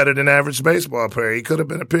a better than average baseball player. He could have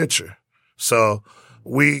been a pitcher. So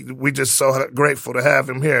we just so grateful to have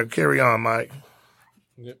him here. Carry on, Mike.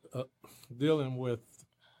 Dealing with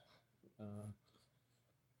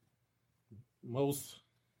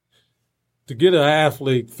to get an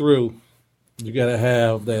athlete through, you got to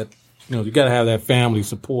have that. You got to have that family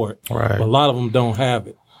support. Right. But a lot of them don't have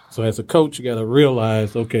it. So as a coach, you got to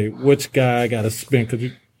realize, okay, which guy I got to spend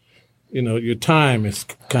because your time is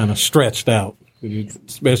kind of stretched out.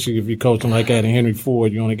 Especially if you're coaching like at Henry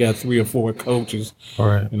Ford, you only got 3 or 4 coaches.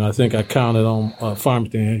 Right. And I think I counted on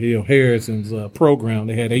Farmington Hill Harrison's program.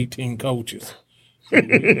 They had 18 coaches.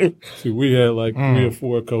 See, we had like 3 or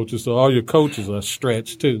 4 coaches, so all your coaches are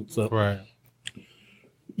stretched too. So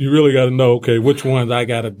you really got to know, okay, which ones I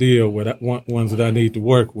got to deal with, ones that I need to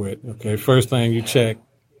work with. Okay, first thing you check,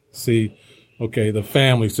 see, okay, the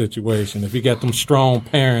family situation. If you got them strong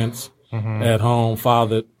parents at home,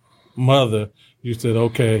 father, mother, you said,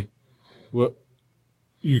 okay, well,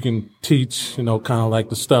 you can teach, kind of like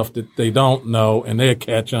the stuff that they don't know, and they'll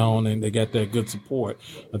catch on, and they got that good support.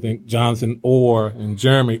 I think Jonathan Orr and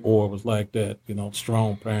Jeremy Orr was like that,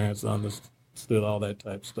 strong parents understood all that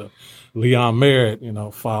type of stuff. Leon Merritt,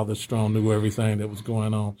 father strong, knew everything that was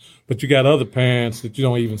going on. But you got other parents that you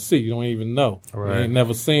don't even see, you don't even know. Right. You ain't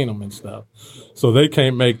never seen them and stuff. So they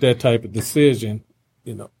can't make that type of decision,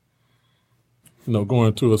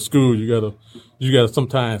 going to a school, you gotta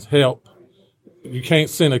sometimes help. You can't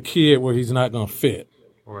send a kid where he's not going to fit.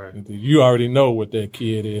 Right. You already know what that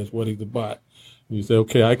kid is, what he's about. You say,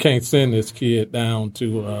 okay, I can't send this kid down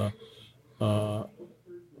to a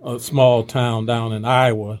small town down in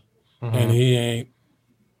Iowa, and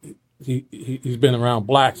he's been around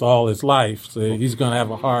blacks all his life, so he's going to have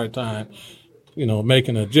a hard time,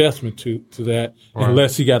 making an adjustment to that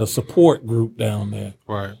unless he got a support group down there.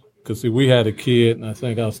 Right. Because, see, we had a kid, and I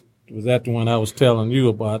think was that the one I was telling you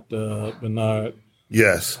about, Bernard?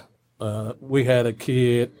 Yes. We had a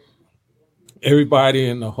kid. Everybody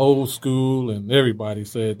in the whole school and everybody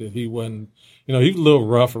said that he wasn't, he was a little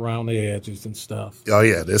rough around the edges and stuff. Oh,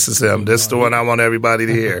 yeah, this is him. This is the one I want everybody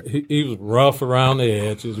to hear. He was rough around the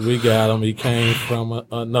edges. We got him. He came from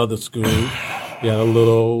another school. He had a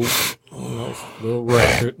little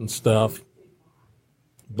record and stuff.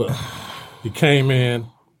 But he came in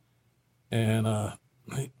and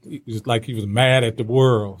he was like he was mad at the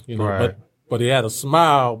world, but he had a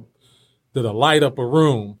smile that'll light up a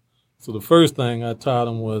room. So the first thing I taught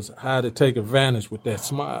him was how to take advantage with that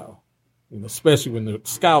smile, especially when the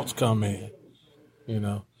scouts come in,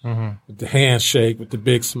 with the handshake, with the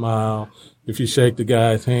big smile. If you shake the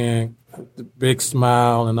guy's hand, the big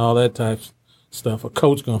smile and all that type of stuff, a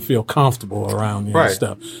coach going to feel comfortable around you and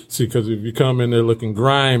stuff. See, because if you come in there looking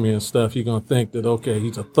grimy and stuff, you're going to think that, okay,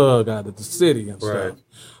 he's a thug out of the city and stuff.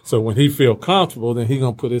 So when he feel comfortable, then he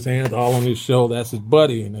going to put his hands all on his shoulder. That's his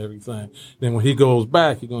buddy and everything. Then when he goes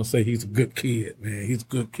back, he's going to say he's a good kid, man. He's a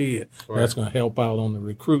good kid. That's going to help out on the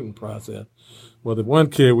recruiting process. Well, the one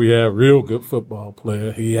kid we had, real good football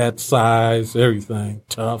player. He had size, everything,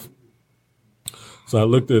 tough. So I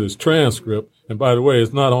looked at his transcript. And by the way,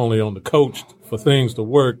 it's not only on the coach for things to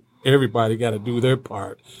work. Everybody got to do their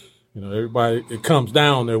part. Everybody, it comes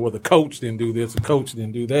down there, well, the coach didn't do this, the coach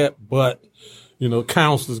didn't do that. But,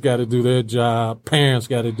 counselors got to do their job, parents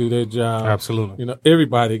got to do their job. Absolutely.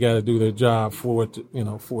 Everybody got to do their job for it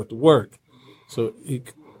to work. So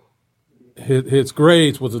his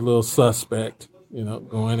grades was a little suspect,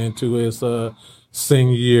 going into his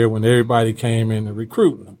senior year when everybody came in and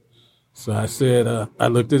recruiting him. So I said, I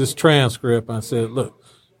looked at his transcript and I said, look,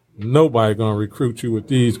 nobody going to recruit you with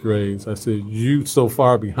these grades. I said, you so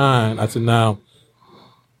far behind. I said, now,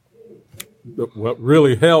 what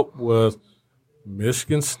really helped was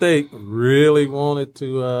Michigan State really wanted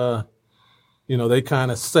to, they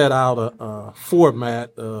kind of set out a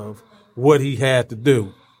format of what he had to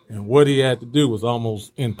do. And what he had to do was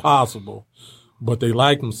almost impossible. But they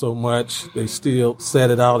liked him so much, they still set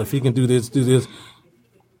it out. If he can do this,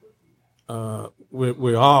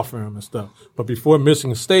 we're offering him and stuff. But before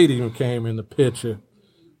Michigan State even came in the picture,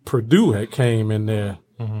 Purdue had came in there.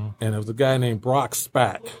 Mm-hmm. And there was a guy named Brock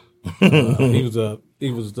Spack. He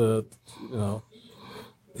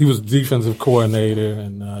was defensive coordinator,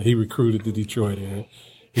 and he recruited the Detroit area.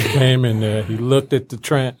 He came in there. He looked at he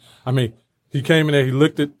came in there. He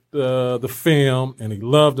looked at the film, and he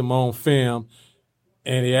loved him on film.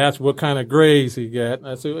 And he asked what kind of grades he got. And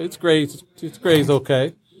I said, it's grades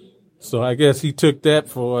okay. So I guess he took that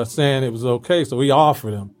for saying it was okay. So he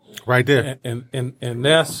offered him right there, and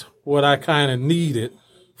that's what I kind of needed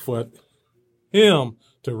for him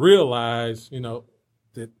to realize,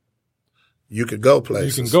 that you could go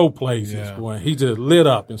places. You can go places. Yeah. Boy. He just lit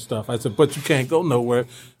up and stuff. I said, but you can't go nowhere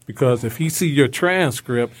because if he see your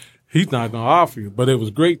transcript, he's not going to offer you. But it was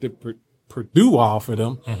great that Purdue offered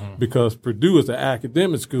him because Purdue is an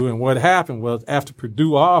academic school. And what happened was after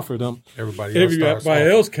Purdue offered him, everybody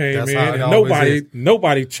else came in and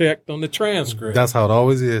nobody checked on the transcript. That's how it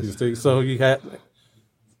always is. So he had.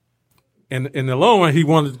 And in the long run, he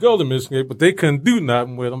wanted to go to Michigan, but they couldn't do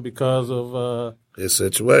nothing with him because of his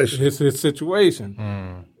situation. His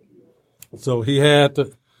situation. So he had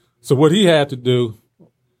to. So what he had to do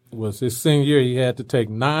was his senior year, he had to take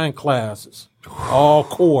 9 classes, all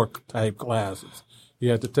core type classes. He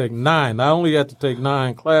had to take 9. Not only had to take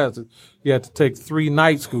 9 classes, he had to take 3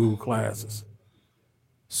 night school classes.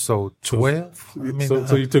 So 12?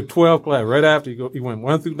 So he took 12 classes. Right after he went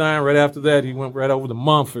 1 through 9. Right after that, he went right over to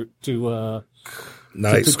Mumford to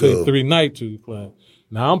night school. 3 night school classes.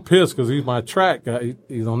 Now I'm pissed because he's my track guy.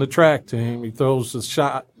 He's on the track team. He throws the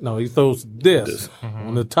shot. No, he throws the disc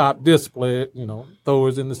on the top display.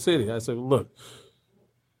 Throwers in the city. I said, look,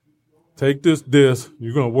 take this disc.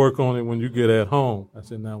 You're gonna work on it when you get at home. I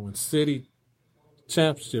said, now when city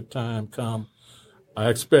championship time comes, I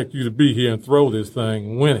expect you to be here and throw this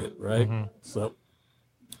thing and win it, right? Mm-hmm. So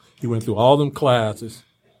he went through all them classes,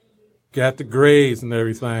 got the grades and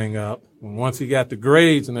everything up. And once he got the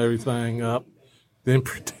grades and everything up, then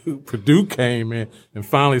Purdue came in and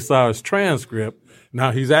finally saw his transcript.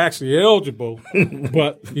 Now he's actually eligible,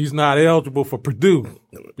 but he's not eligible for Purdue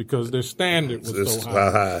because their standard was so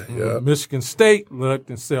high. Yeah. Michigan State looked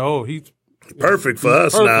and said, "Oh, he's perfect for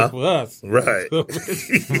us now." For us, right? So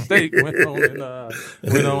Michigan State went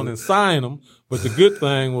on and signed him. But the good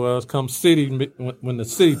thing was, come city when the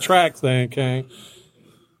city track thing came,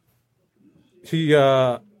 he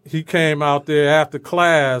came out there after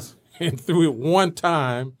class and threw it one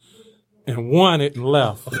time and won it and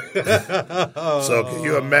left. So can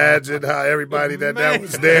you imagine how everybody that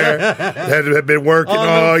was there had been working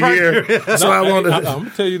all year? So I'm going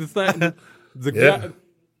to tell you the thing.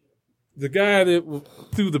 The guy that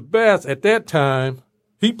threw the best at that time,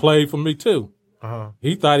 he played for me too.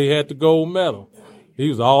 He thought he had the gold medal. He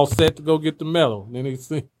was all set to go get the medal. Then he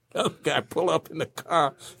seen that guy pull up in the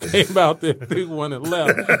car, came out there, threw one and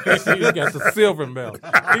left. He got the silver medal.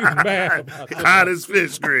 He was mad about that. Hot as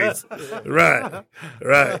fish grease. Right.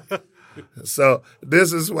 So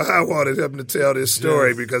this is why I wanted him to tell this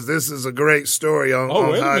story, because this is a great story on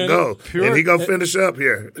how it goes. And he gonna finish up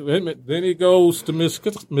here. Then he goes to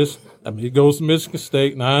Michigan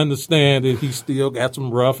State, and I understand that he still got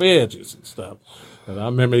some rough edges and stuff. And I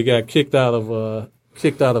remember he got kicked out of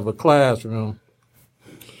a classroom.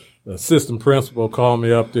 The assistant principal called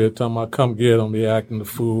me up there, telling me, come get him, he acting the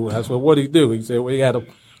fool. I said, well, what'd he do? He said, well, he had a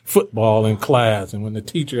football in class, and when the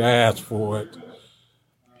teacher asked for it,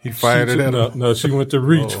 he fired it at him? No, she went to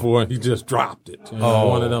reach for it, and he just dropped it.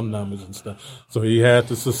 One of them numbers and stuff. So he had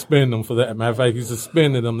to suspend him for that. Matter of fact, he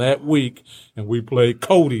suspended him that week, and we played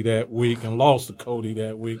Cody that week and lost to Cody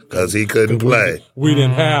that week. Because he couldn't play. We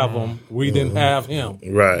didn't have him. We didn't have him.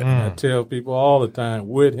 Right. I tell people all the time,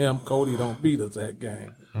 with him, Cody don't beat us that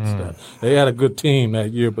game. They had a good team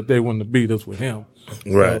that year, but they wouldn't have beat us with him.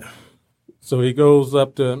 Right. So he goes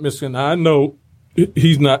up to Michigan. I know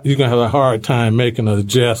he's going to have a hard time making an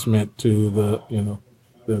adjustment to the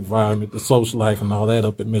environment, the social life and all that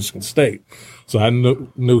up at Michigan State. So I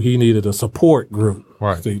knew he needed a support group.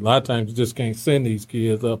 Right. See, a lot of times you just can't send these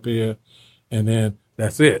kids up here and then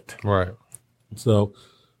that's it. Right. So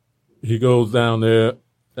he goes down there.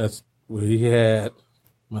 That's where he had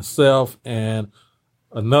myself and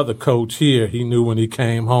another coach here. He knew when he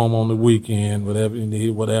came home on the weekend, whatever he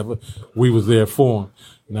needed, whatever, we was there for him.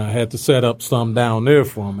 Now I had to set up some down there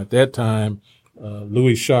for him. At that time,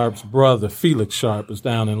 Louis Sharp's brother, Felix Sharp, was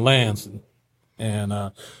down in Lansing.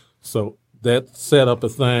 And so that set up a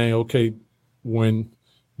thing, okay, when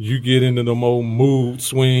you get into the more mood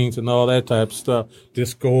swings and all that type of stuff,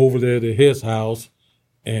 just go over there to his house,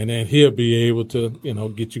 and then he'll be able to,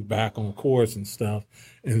 get you back on course and stuff.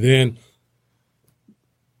 And then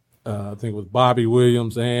I think it was Bobby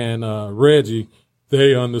Williams and Reggie,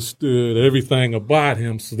 they understood everything about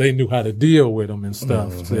him, so they knew how to deal with him and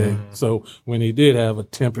stuff. Mm-hmm. So when he did have a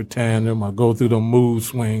temper tantrum or go through the mood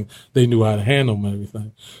swing, they knew how to handle him and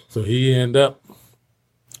everything. So he ended up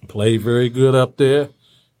played very good up there,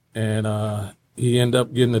 and he ended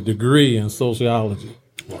up getting a degree in sociology.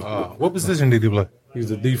 Wow. What position did he play? He's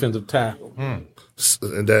a defensive tackle. And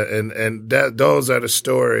those are the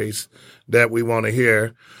stories that we want to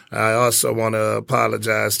hear. I also want to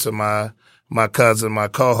apologize to my cousin, my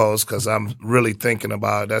co-host, because I'm really thinking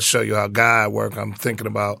about, that show you how God work. I'm thinking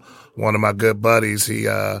about one of my good buddies.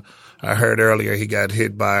 I heard earlier he got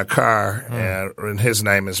hit by a car, and his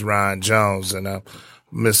name is Ron Jones, and I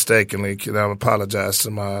mistakenly, I apologize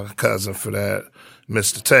to my cousin for that,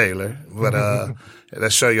 Mr. Taylor. But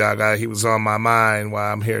that show you how he was on my mind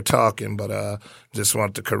while I'm here talking, but just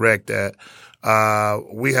want to correct that.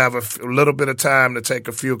 We have a little bit of time to take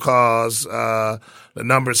a few calls. The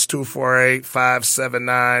number is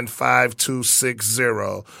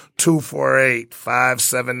 248-579-5260.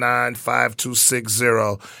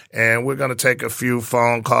 248-579-5260. And we're going to take a few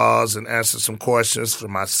phone calls and answer some questions for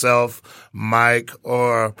myself, Mike,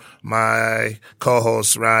 or my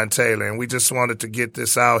co-host, Ryan Taylor. And we just wanted to get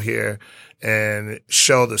this out here and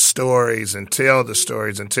show the stories and tell the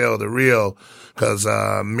stories and tell the real. Because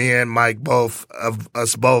me and Mike, both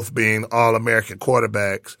being All-American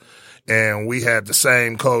quarterbacks, and we had the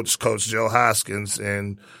same coach, Coach Joe Hoskins,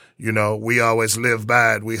 and, we always lived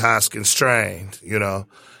by it. We Hoskins trained, and,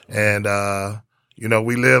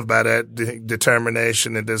 we live by that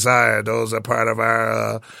determination and desire. Those are part of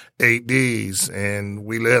our 8 Ds, and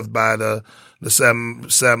we live by the 7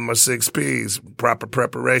 or 6 Ps. Proper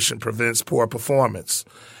preparation prevents poor performance.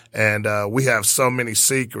 And we have so many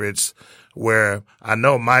secrets where I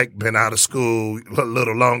know Mike been out of school a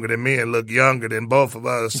little longer than me and look younger than both of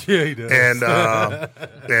us. Yeah, he does. And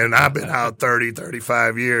I've been out 30,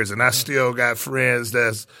 35 years, and I still got friends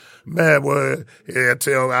that's, man,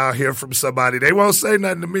 I'll hear from somebody. They won't say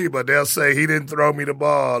nothing to me, but they'll say he didn't throw me the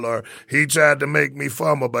ball or he tried to make me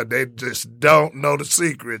fumble, but they just don't know the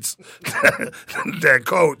secrets that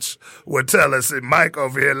Coach would tell us. And Mike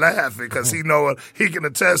over here laughing because he can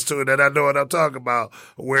attest to it, that I know what I'm talking about.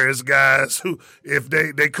 Whereas guys who, if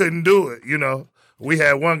they couldn't do it, we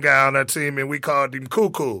had one guy on our team and we called him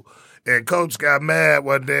Cuckoo. And Coach got mad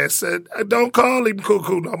one day and said, don't call him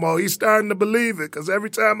Cuckoo no more. He's starting to believe it because every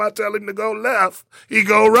time I tell him to go left, he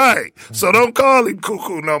go right. So don't call him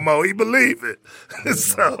Cuckoo no more. He believe it.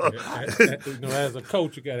 So, as a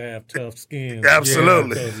coach, you got to have tough skin.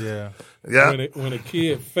 Absolutely. Yeah. When a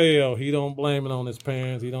kid fail, he don't blame it on his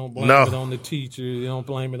parents. He don't blame it on the teachers. He don't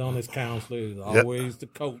blame it on his counselor. It's always the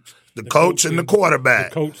coach. The coach and the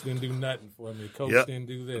quarterback. The coach didn't do nothing for me. The coach didn't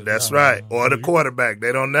do this. That's right. Or the quarterback.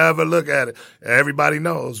 They don't never look at it. Everybody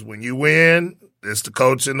knows when you win, it's the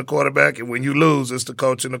coach and the quarterback, and when you lose, it's the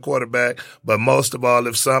coach and the quarterback. But most of all,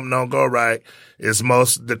 if something don't go right, it's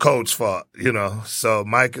most the coach's fault, So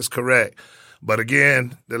Mike is correct. But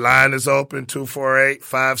again, the line is open,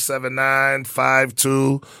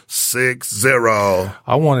 248-579-5260.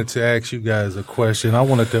 I wanted to ask you guys a question.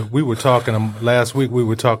 We were talking last week, we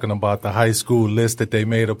were talking about the high school list that they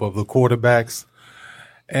made up of the quarterbacks.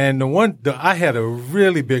 And I had a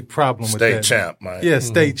really big problem with that. State champ, Mike. Yeah,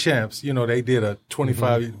 state champs. They did a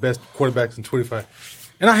 25 best quarterbacks in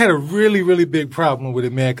 25. And I had a really, really big problem with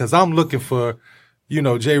it, man, because I'm looking for,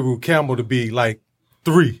 J. Rue Campbell to be like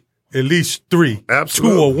 3. At least 3,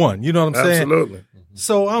 Absolutely. 2 or 1. You know what I'm saying? Absolutely.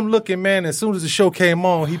 So I'm looking, man, as soon as the show came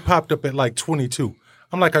on, he popped up at like 22.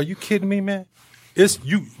 I'm like, are you kidding me, man?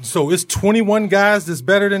 So it's 21 guys that's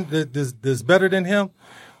better than him?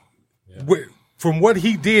 Yeah. From what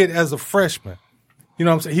he did as a freshman. You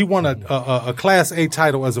know what I'm saying? He won a Class A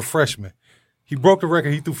title as a freshman. He broke the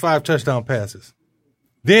record. He threw 5 touchdown passes.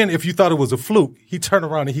 Then if you thought it was a fluke, he turned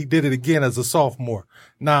around and he did it again as a sophomore.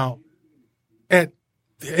 Now,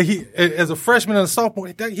 as a freshman and a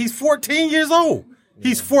sophomore, he's 14 years old.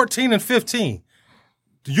 He's 14 and 15.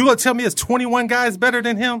 You gonna tell me it's 21 guys better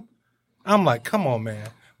than him? I'm like, come on, man.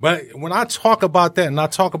 But when I talk about that and I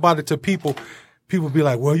talk about it to people be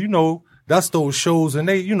like, well, that's those shows and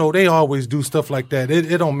they always do stuff like that.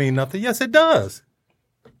 It don't mean nothing. Yes, it does.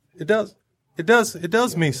 It does. It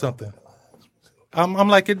does mean something. I'm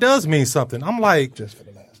like, it does mean something. I'm like,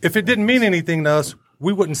 if it didn't mean anything to us,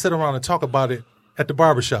 we wouldn't sit around and talk about it at the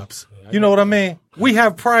barbershops. You know what I mean? We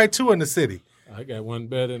have pride too in the city. I got one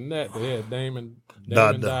better than that. They had Damon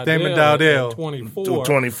Dowdell. 24.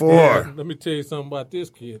 24. Yeah, let me tell you something about this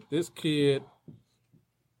kid. This kid,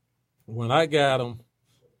 when I got him,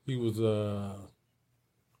 he was a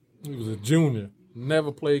junior.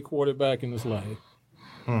 Never played quarterback in his life.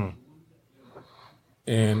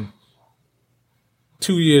 And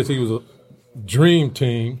 2 years he was a dream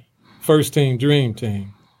team, first team dream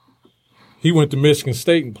team. He went to Michigan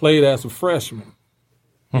State and played as a freshman.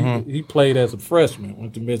 He played as a freshman,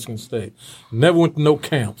 went to Michigan State. Never went to no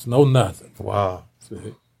camps, no nothing. Wow.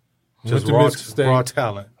 See? Just Went to Michigan State raw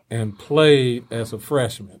talent. and played as a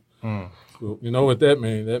freshman. So, you know what that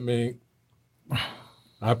means? That means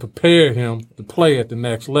I prepared him to play at the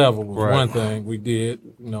next level was one thing we did.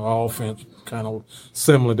 Offense kind of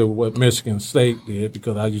similar to what Michigan State did,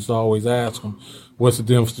 because I used to always ask him, what's the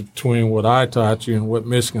difference between what I taught you and what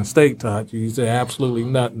Michigan State taught you? He said, absolutely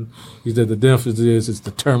nothing. He said, the difference is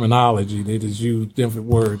the terminology. They just use different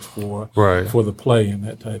words for the play and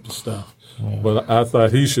that type of stuff. Yeah. But I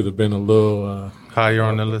thought he should have been a little higher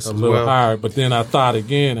on the list, a little higher. But then I thought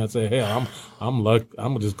again. I said, hell, I'm lucky.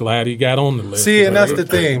 I'm just glad he got on the list. See, and that's the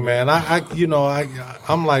thing, man.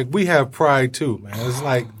 I'm like, we have pride too, man. It's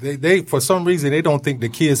like they for some reason they don't think the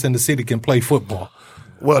kids in the city can play football.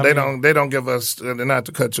 Well, they don't give us, not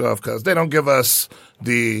to cut you off, because they don't give us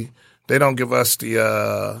the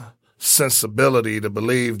sensibility to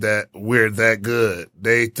believe that we're that good.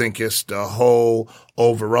 They think it's the whole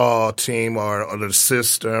overall team or the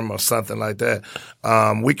system or something like that.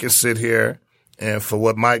 We can sit here and for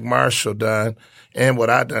what Mike Marshall done and what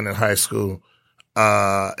I done in high school,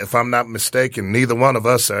 if I'm not mistaken, neither one of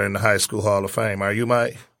us are in the High School Hall of Fame. Are you,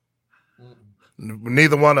 Mike?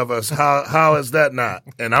 Neither one of us. How is that not?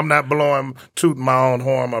 And I'm not tooting my own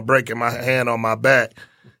horn or breaking my hand on my back.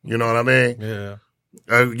 You know what I mean? Yeah.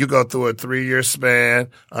 You go through a 3-year span,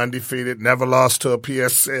 undefeated, never lost to a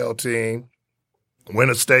PSL team, win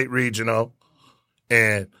a state regional,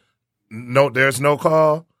 and there's no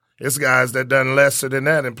call. It's guys that done lesser than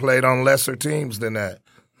that and played on lesser teams than that.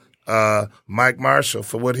 Mike Marshall,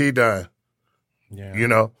 for what he done,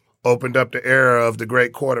 opened up the era of the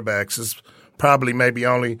great quarterbacks. It's probably maybe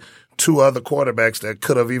only 2 other quarterbacks that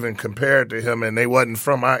could have even compared to him, and they wasn't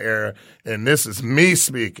from our era. And this is me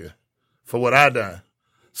speaking for what I done.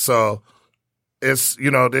 So it's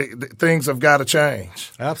things have got to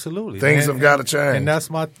change. Absolutely, things have got to change, and that's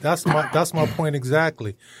my point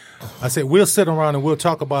exactly. I said we'll sit around and we'll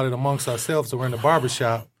talk about it amongst ourselves or in the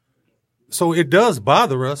barbershop. So it does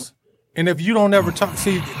bother us, and if you don't ever talk,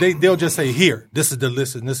 they'll just say, "Here, this is the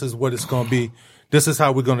list, and this is what it's going to be. This is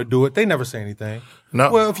how we're going to do it." They never say anything. No.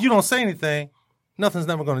 Well, if you don't say anything, nothing's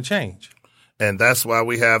never going to change. And that's why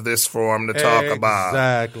we have this forum to talk about.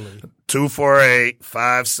 Exactly.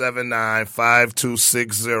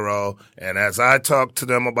 248-579-5260. And as I talked to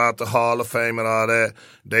them about the Hall of Fame and all that,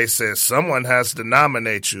 they said someone has to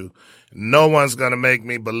nominate you. No one's going to make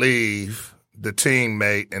me believe the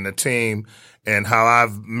teammate and the team and how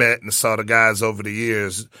I've met and saw the guys over the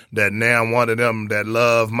years that now one of them that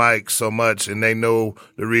love Mike so much and they know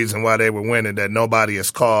the reason why they were winning that nobody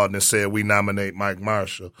has called and said we nominate Mike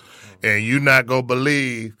Marshall. And you not going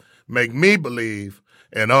to make me believe,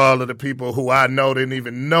 and all of the people who I know didn't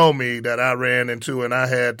even know me that I ran into and I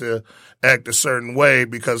had to act a certain way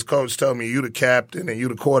because coach told me you the captain and you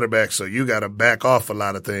the quarterback, so you got to back off a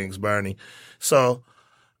lot of things, Bernie. So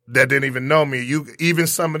that didn't even know me. Even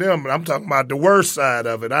some of them, I'm talking about the worst side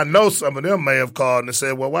of it. I know some of them may have called and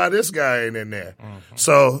said, well, why this guy ain't in there? Mm-hmm.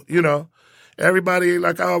 So, everybody,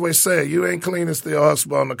 like I always say, you ain't clean as the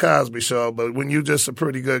Huxtable on the Cosby Show, but when you just a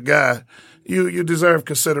pretty good guy, you deserve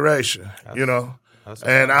consideration,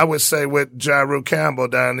 And I would say with Jaru Campbell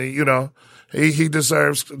down there, he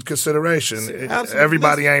deserves consideration.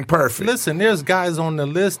 Everybody ain't perfect. Listen, there's guys on the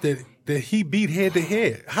list that he beat head to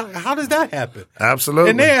head. How does that happen?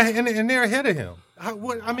 Absolutely. And they're ahead of him.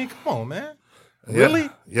 Come on, man. Really?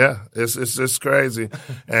 Yeah. It's crazy.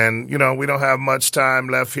 And, we don't have much time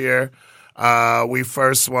left here. We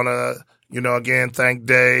first want to, again, thank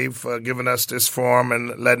Dave for giving us this forum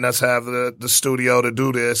and letting us have the studio to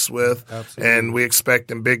do this with. Absolutely. And we're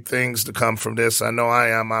expecting big things to come from this. I know I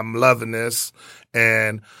am. I'm loving this.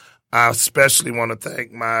 And I especially want to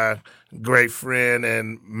thank my great friend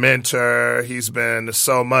and mentor. He's been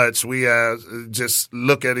so much. We just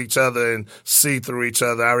look at each other and see through each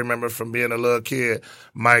other. I remember from being a little kid,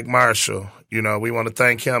 Mike Marshall. We want to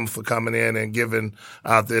thank him for coming in and giving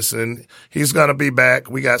out this. And he's going to be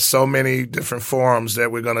back. We got so many different forums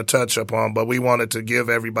that we're going to touch upon, but we wanted to give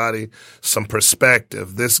everybody some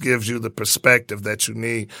perspective. This gives you the perspective that you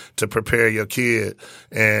need to prepare your kid.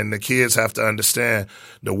 And the kids have to understand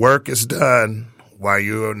the work is done while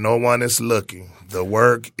no one is looking. The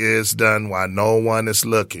work is done while no one is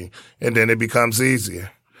looking. And then it becomes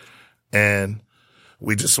easier. And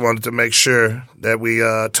we just wanted to make sure that we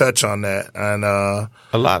touch on that. And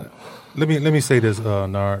let me say this,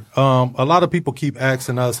 Nard. A lot of people keep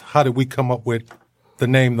asking us, how did we come up with the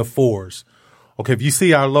name the Fours? Okay, if you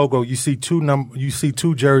see our logo, you see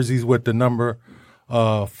two jerseys with the number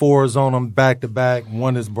fours on them back to back.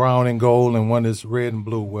 One is brown and gold, and one is red and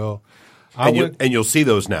blue. Well, you'll see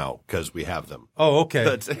those now because we have them. Oh, okay,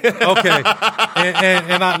 okay.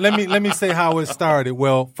 And let me say how it started.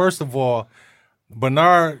 Well, first of all,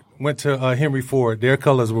 Bernard went to Henry Ford. Their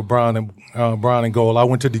colors were brown and gold. I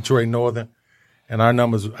went to Detroit Northern, and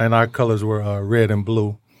our colors were red and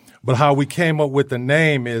blue. But how we came up with the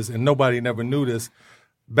name is, and nobody never knew this,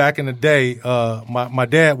 back in the day, my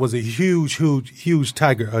dad was a huge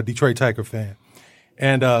Detroit Tiger fan.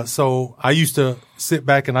 And so I used to sit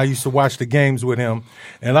back and I used to watch the games with him.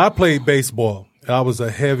 And I played baseball. I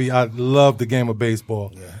loved the game of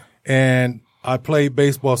baseball. Yeah. And I played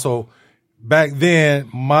baseball. So back then,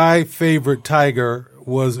 my favorite Tiger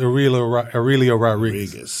was Aurelio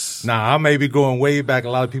Rodriguez. Now, I may be going way back, a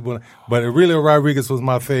lot of people, but Aurelio Rodriguez was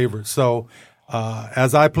my favorite. So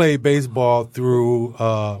as I played baseball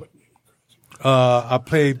I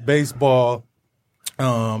played baseball,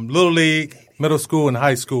 Little League, middle school, and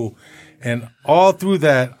high school. And all through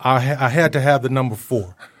that, I had to have the number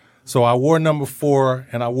 4. So I wore number 4,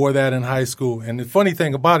 and I wore that in high school. And the funny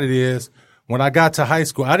thing about it is, when I got to high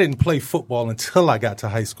school, I didn't play football until I got to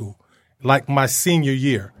high school, like my senior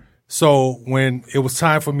year. So when it was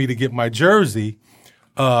time for me to get my jersey,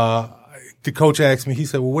 the coach asked me, he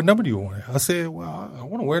said, well, what number do you want? I said, well, I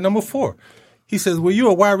want to wear number 4. He says, well,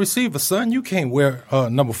 you're a wide receiver, son. You can't wear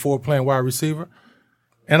number 4 playing wide receiver.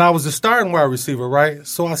 And I was the starting wide receiver, right?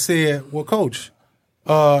 So I said, well, coach,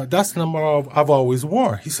 that's the number I've always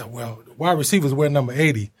worn. He said, well, wide receivers wear number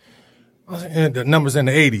 80. And the numbers in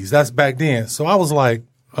the 80s. That's back then. So I was like,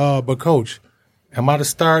 but coach, am I the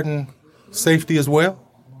starting safety as well?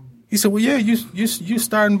 He said, well, yeah, you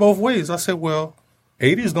starting both ways. I said, well,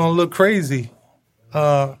 80 is going to look crazy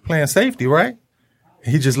playing safety, right?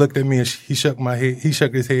 And he just looked at me and he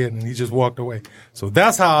shook his head and he just walked away. So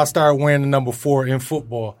that's how I started wearing the number 4 in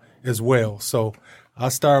football as well. So I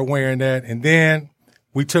started wearing that. And then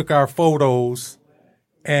we took our photos.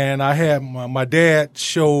 And I had my dad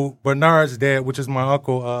show Bernard's dad, which is my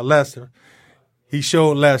uncle Lester. He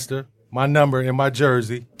showed Lester my number and my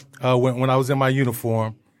jersey when I was in my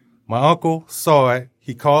uniform. My uncle saw it.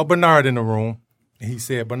 He called Bernard in the room, and he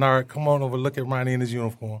said, Bernard, come on over, look at Ronnie in his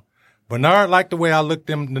uniform. Bernard liked the way I looked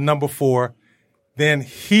him, the number 4. Then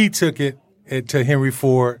he took it to Henry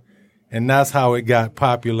Ford, and that's how it got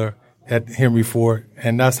popular at Henry Ford,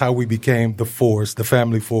 and that's how we became the Fords, the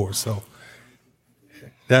family Fords. So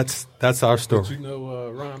that's our story. Did you know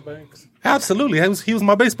Ron Banks? Absolutely. He was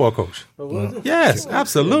my baseball coach. Oh, was it? Yes,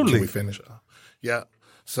 absolutely. Can we finish? Yeah.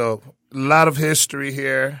 So a lot of history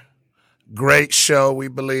here. Great show, we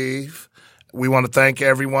believe. We want to thank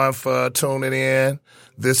everyone for tuning in.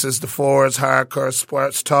 This is the Fords Hardcore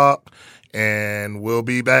Sports Talk, and we'll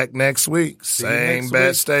be back next week. Same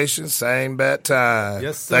bat station, same bat time.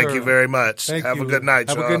 Yes, sir. Thank you very much. Have a good night,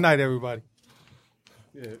 y'all. Have a good night, everybody.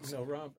 Yeah, Ron.